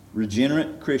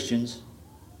 regenerate Christians,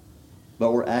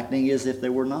 but were acting as if they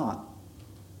were not.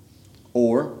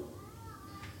 Or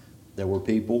there were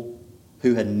people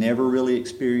who had never really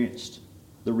experienced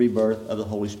the rebirth of the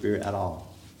Holy Spirit at all.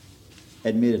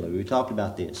 Admittedly, we talked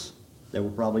about this. They were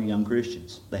probably young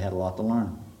Christians. They had a lot to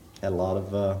learn, had a lot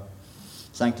of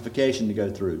sanctification to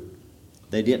go through.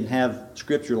 They didn't have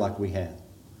Scripture like we had.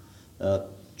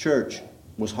 Church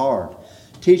was hard.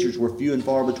 Teachers were few and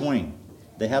far between.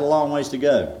 They had a long ways to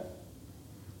go.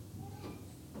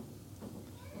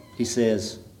 He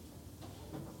says,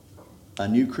 a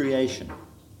new creation.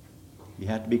 You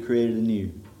have to be created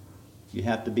anew. You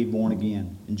have to be born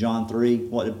again. In John 3,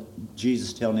 what did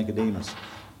Jesus tell Nicodemus?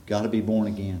 Got to be born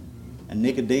again. And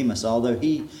Nicodemus, although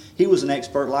he was an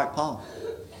expert like Paul,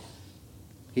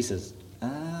 he says,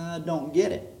 I don't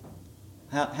get it.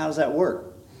 How does that work?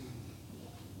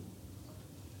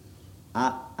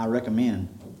 I recommend,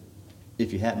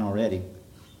 if you hadn't already,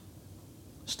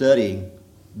 studying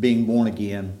being born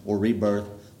again or rebirth.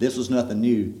 This was nothing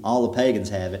new. All the pagans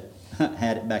had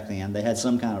it back then. They had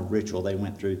some kind of ritual they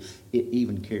went through. It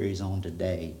even carries on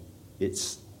today.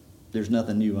 There's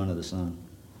nothing new under the sun.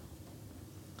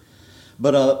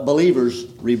 But a believer's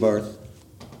rebirth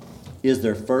is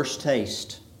their first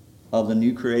taste of the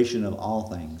new creation of all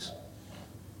things,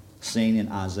 seen in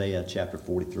Isaiah chapter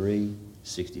 43,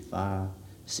 65,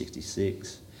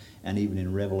 66, and even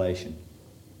in Revelation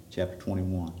chapter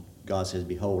 21. God says,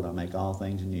 behold, I make all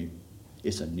things new.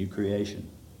 It's a new creation.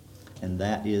 And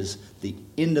that is the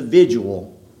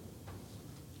individual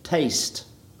taste.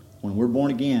 When we're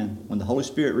born again, when the Holy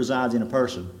Spirit resides in a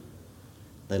person,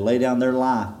 they lay down their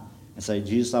life and say,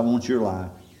 Jesus, I want your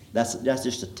life. That's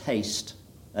just a taste.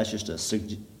 That's just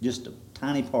a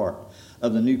tiny part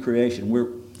of the new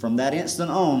creation. From that instant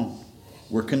on,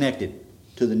 we're connected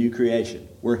to the new creation.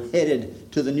 We're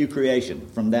headed to the new creation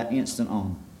from that instant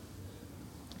on.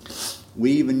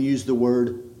 We even use the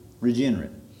word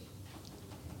regenerate.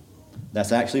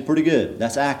 That's actually pretty good.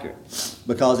 That's accurate.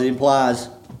 Because it implies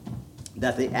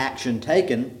that the action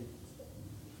taken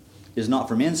is not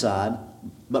from inside,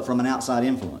 but from an outside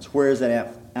influence. Where is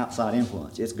that outside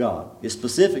influence? It's God. It's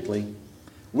specifically,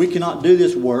 we cannot do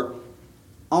this work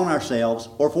on ourselves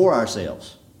or for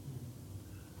ourselves.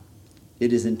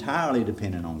 It is entirely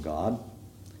dependent on God.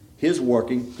 His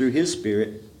working through His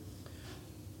Spirit.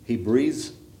 He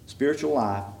breathes spiritual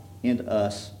life into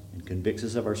us and convicts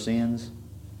us of our sins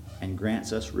and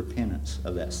grants us repentance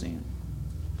of that sin.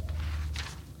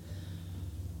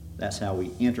 That's how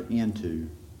we enter into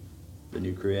the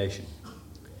new creation.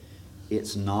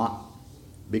 It's not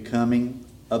becoming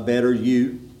a better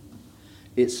you.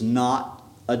 It's not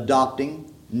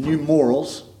adopting new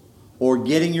morals or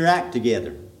getting your act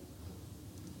together.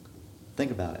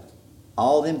 Think about it.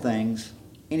 All them things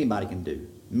anybody can do.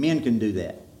 Men can do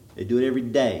that. They do it every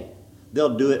day.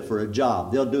 They'll do it for a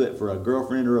job. They'll do it for a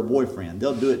girlfriend or a boyfriend.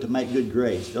 They'll do it to make good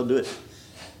grades. They'll do it.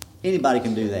 Anybody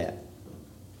can do that.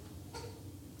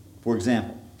 For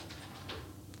example,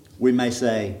 we may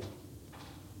say,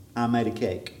 I made a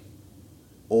cake.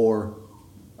 Or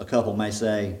a couple may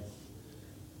say,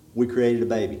 we created a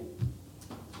baby.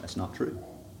 That's not true.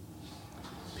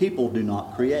 People do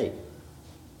not create.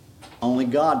 Only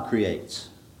God creates.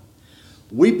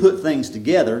 We put things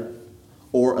together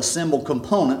or assemble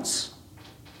components,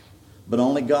 but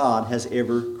only God has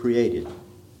ever created.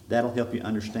 That'll help you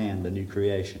understand the new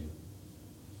creation.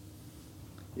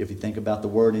 If you think about the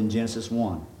word in Genesis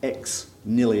 1, ex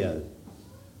nihilo.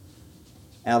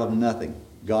 Out of nothing,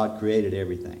 God created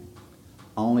everything.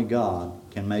 Only God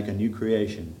can make a new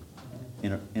creation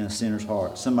in a sinner's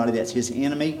heart. Somebody that's his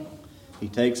enemy, He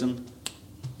takes them.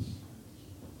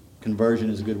 Conversion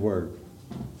is a good word.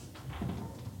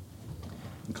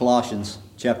 In Colossians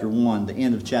chapter 1, the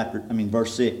end of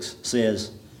verse 6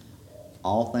 says,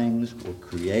 all things were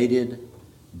created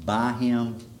by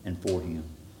Him and for Him.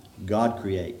 God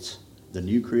creates. The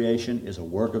new creation is a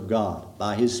work of God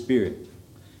by His Spirit.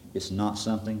 It's not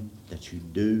something that you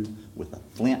do with a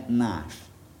flint knife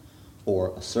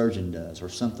or a surgeon does, or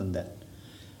something that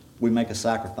we make a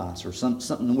sacrifice, or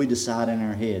something we decide in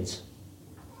our heads.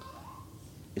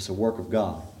 It's a work of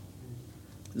God.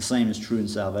 The same is true in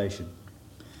salvation.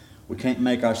 We can't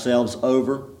make ourselves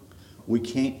over. We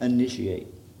can't initiate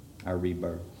our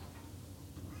rebirth.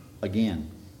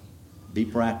 Again, be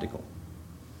practical.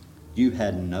 You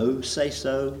had no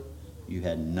say-so. You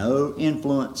had no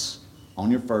influence on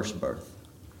your first birth,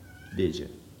 did you?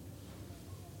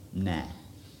 Nah.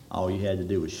 All you had to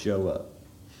do was show up.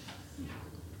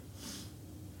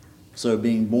 So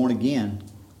being born again,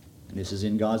 and this is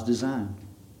in God's design,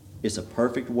 it's a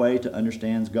perfect way to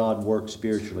understand God's work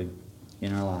spiritually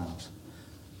in our lives.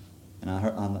 And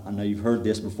I know you've heard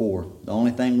this before. The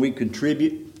only thing we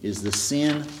contribute is the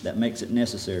sin that makes it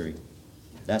necessary.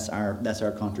 That's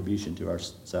our contribution to our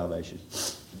salvation.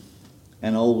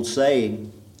 An old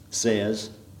saying says,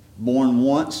 born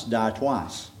once, die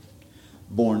twice.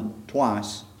 Born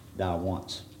twice, die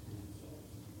once.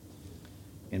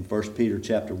 In 1 Peter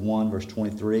chapter 1, verse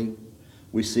 23,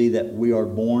 we see that we are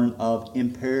born of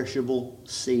imperishable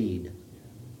seed.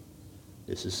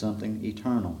 This is something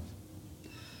eternal.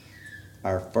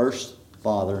 Our first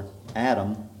father,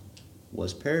 Adam,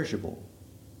 was perishable.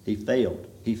 He failed.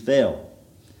 He fell.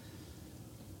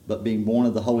 But being born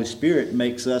of the Holy Spirit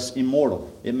makes us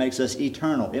immortal. It makes us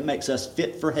eternal. It makes us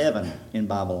fit for heaven in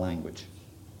Bible language.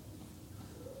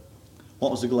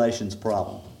 What was the Galatians'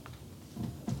 problem?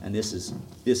 And this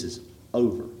is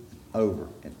over,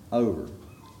 and over.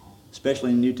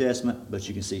 Especially in the New Testament, but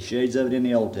you can see shades of it in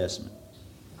the Old Testament.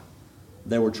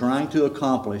 They were trying to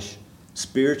accomplish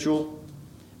spiritual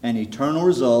and eternal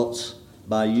results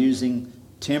by using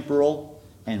temporal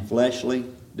and fleshly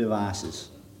devices.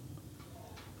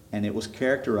 And it was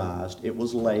characterized, it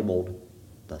was labeled,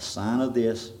 the sign of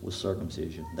this was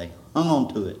circumcision. They hung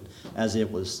on to it as if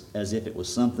it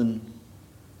was something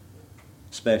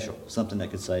special, something that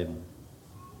could save them.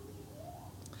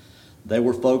 They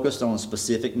were focused on a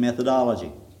specific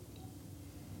methodology.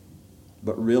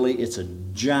 But really, it's a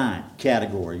giant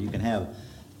category. You can have,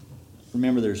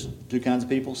 remember, there's two kinds of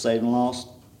people, saved and lost.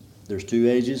 There's two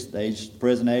ages, the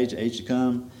present age, age to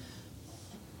come.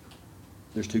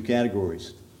 There's two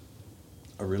categories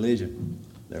of religion.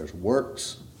 There's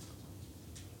works,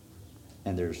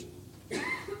 and there's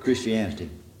Christianity.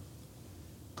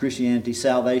 Christianity,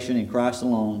 salvation in Christ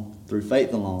alone, through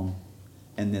faith alone,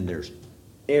 and then there's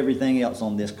everything else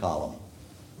on this column.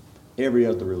 Every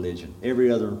other religion,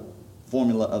 every other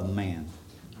formula of man.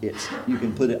 You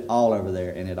can put it all over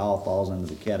there, and it all falls under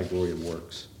the category of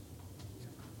works.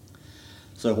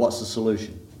 So what's the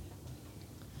solution?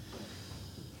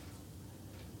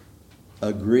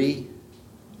 Agree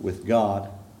with God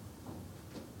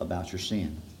about your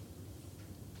sin.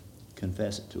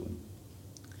 Confess it to Him.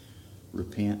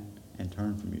 Repent and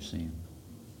turn from your sin.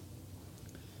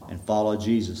 And follow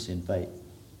Jesus in faith.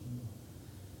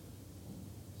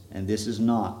 And this is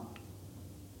not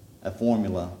a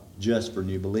formula just for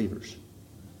new believers.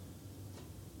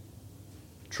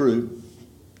 True,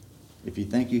 if you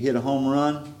think you hit a home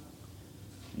run,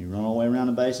 you run all the way around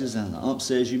the bases, and the ump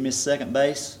says you missed second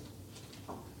base,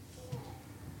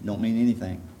 don't mean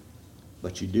anything.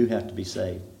 But you do have to be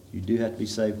saved. You do have to be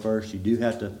saved first. You do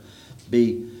have to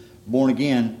be born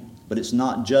again, but it's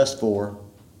not just for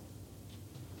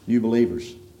new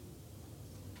believers.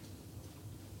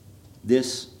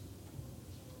 This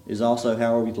is also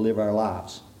how we live our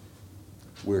lives.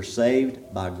 We're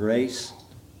saved by grace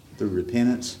through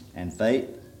repentance and faith,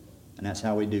 and that's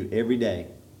how we do every day.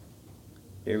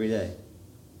 Every day.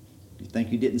 If you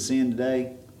think you didn't sin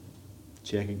today,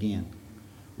 check again.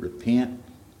 Repent.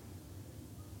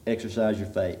 Exercise your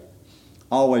faith.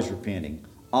 Always repenting.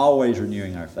 Always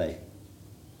renewing our faith.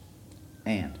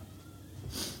 And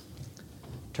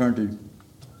turn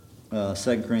to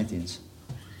 2 Corinthians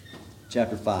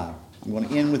chapter 5. I'm going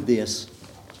to end with this.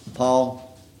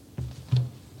 Paul,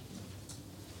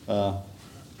 like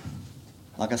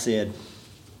I said,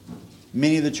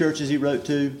 many of the churches he wrote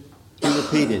to, he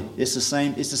repeated. It's the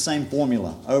same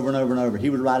formula over and over and over. He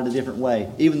would write it a different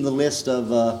way. Even the list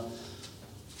of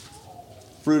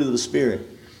fruit of the Spirit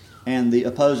and the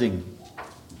opposing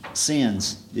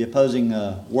sins, the opposing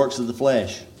works of the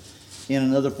flesh, in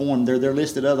another form. They're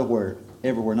listed everywhere,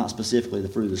 not specifically the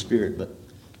fruit of the Spirit, but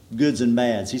goods and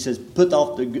bads. He says, put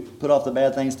off the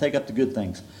bad things, take up the good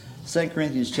things. 2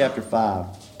 Corinthians chapter 5.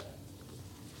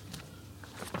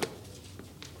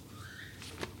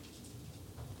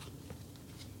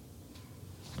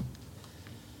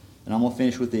 And I'm going to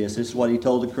finish with this. This is what he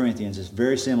told the Corinthians. It's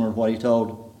very similar to what he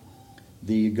told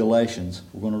the Galatians.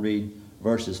 We're going to read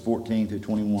verses 14 through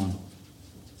 21.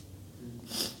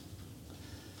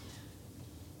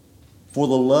 For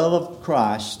the love of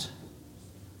Christ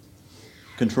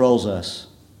controls us,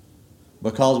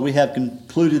 because we have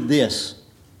concluded this,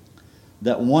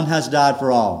 that one has died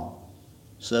for all,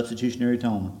 substitutionary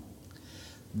atonement.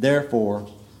 Therefore,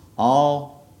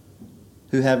 all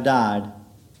who have died,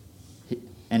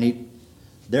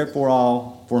 therefore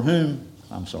all for whom,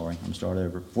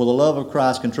 for the love of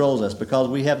Christ controls us, because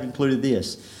we have concluded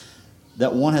this,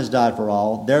 that one has died for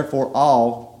all, therefore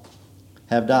all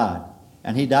have died.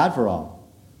 And he died for all,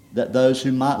 that those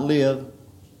who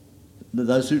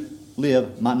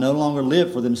live might no longer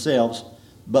live for themselves,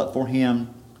 but for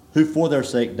him who for their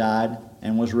sake died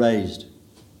and was raised.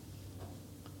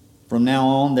 From now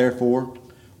on, therefore,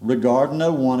 regard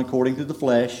no one according to the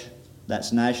flesh.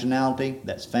 That's nationality,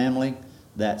 that's family,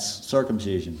 that's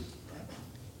circumcision.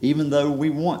 Even though we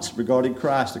once regarded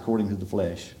Christ according to the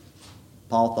flesh.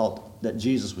 Paul thought that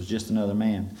Jesus was just another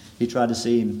man. He tried to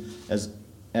see him as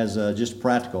just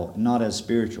practical, not as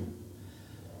spiritual.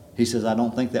 He says, I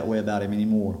don't think that way about him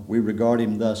anymore. We regard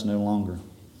him thus no longer.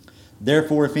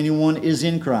 Therefore, if anyone is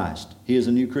in Christ, he is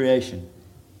a new creation.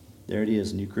 There it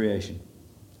is, a new creation.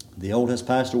 The old has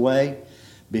passed away.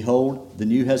 Behold, the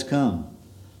new has come.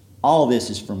 All this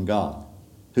is from God,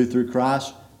 who through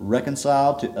Christ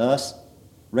reconciled us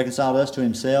to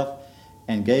himself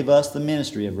and gave us the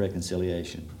ministry of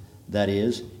reconciliation. That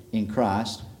is, in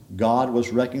Christ, God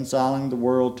was reconciling the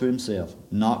world to himself,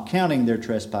 not counting their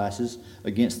trespasses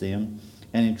against them,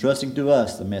 and entrusting to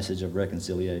us the message of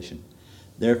reconciliation.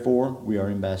 Therefore, we are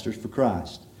ambassadors for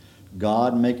Christ,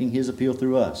 God making his appeal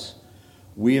through us.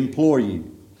 We implore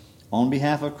you, on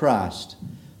behalf of Christ,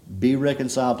 be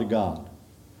reconciled to God.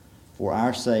 For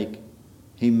our sake,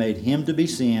 he made him to be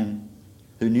sin,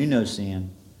 who knew no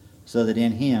sin, so that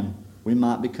in him we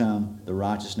might become the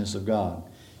righteousness of God.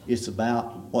 It's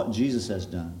about what Jesus has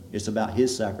done. It's about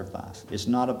his sacrifice. It's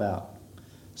not about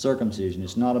circumcision.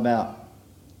 It's not about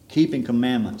keeping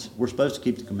commandments. We're supposed to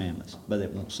keep the commandments, but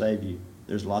it won't save you.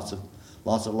 There's lots of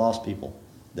lost people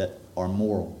that are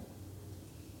moral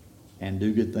and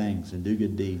do good things and do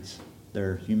good deeds.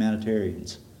 They're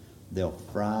humanitarians. They'll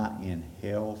fry in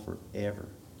hell forever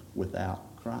without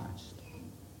Christ.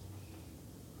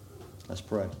 Let's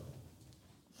pray.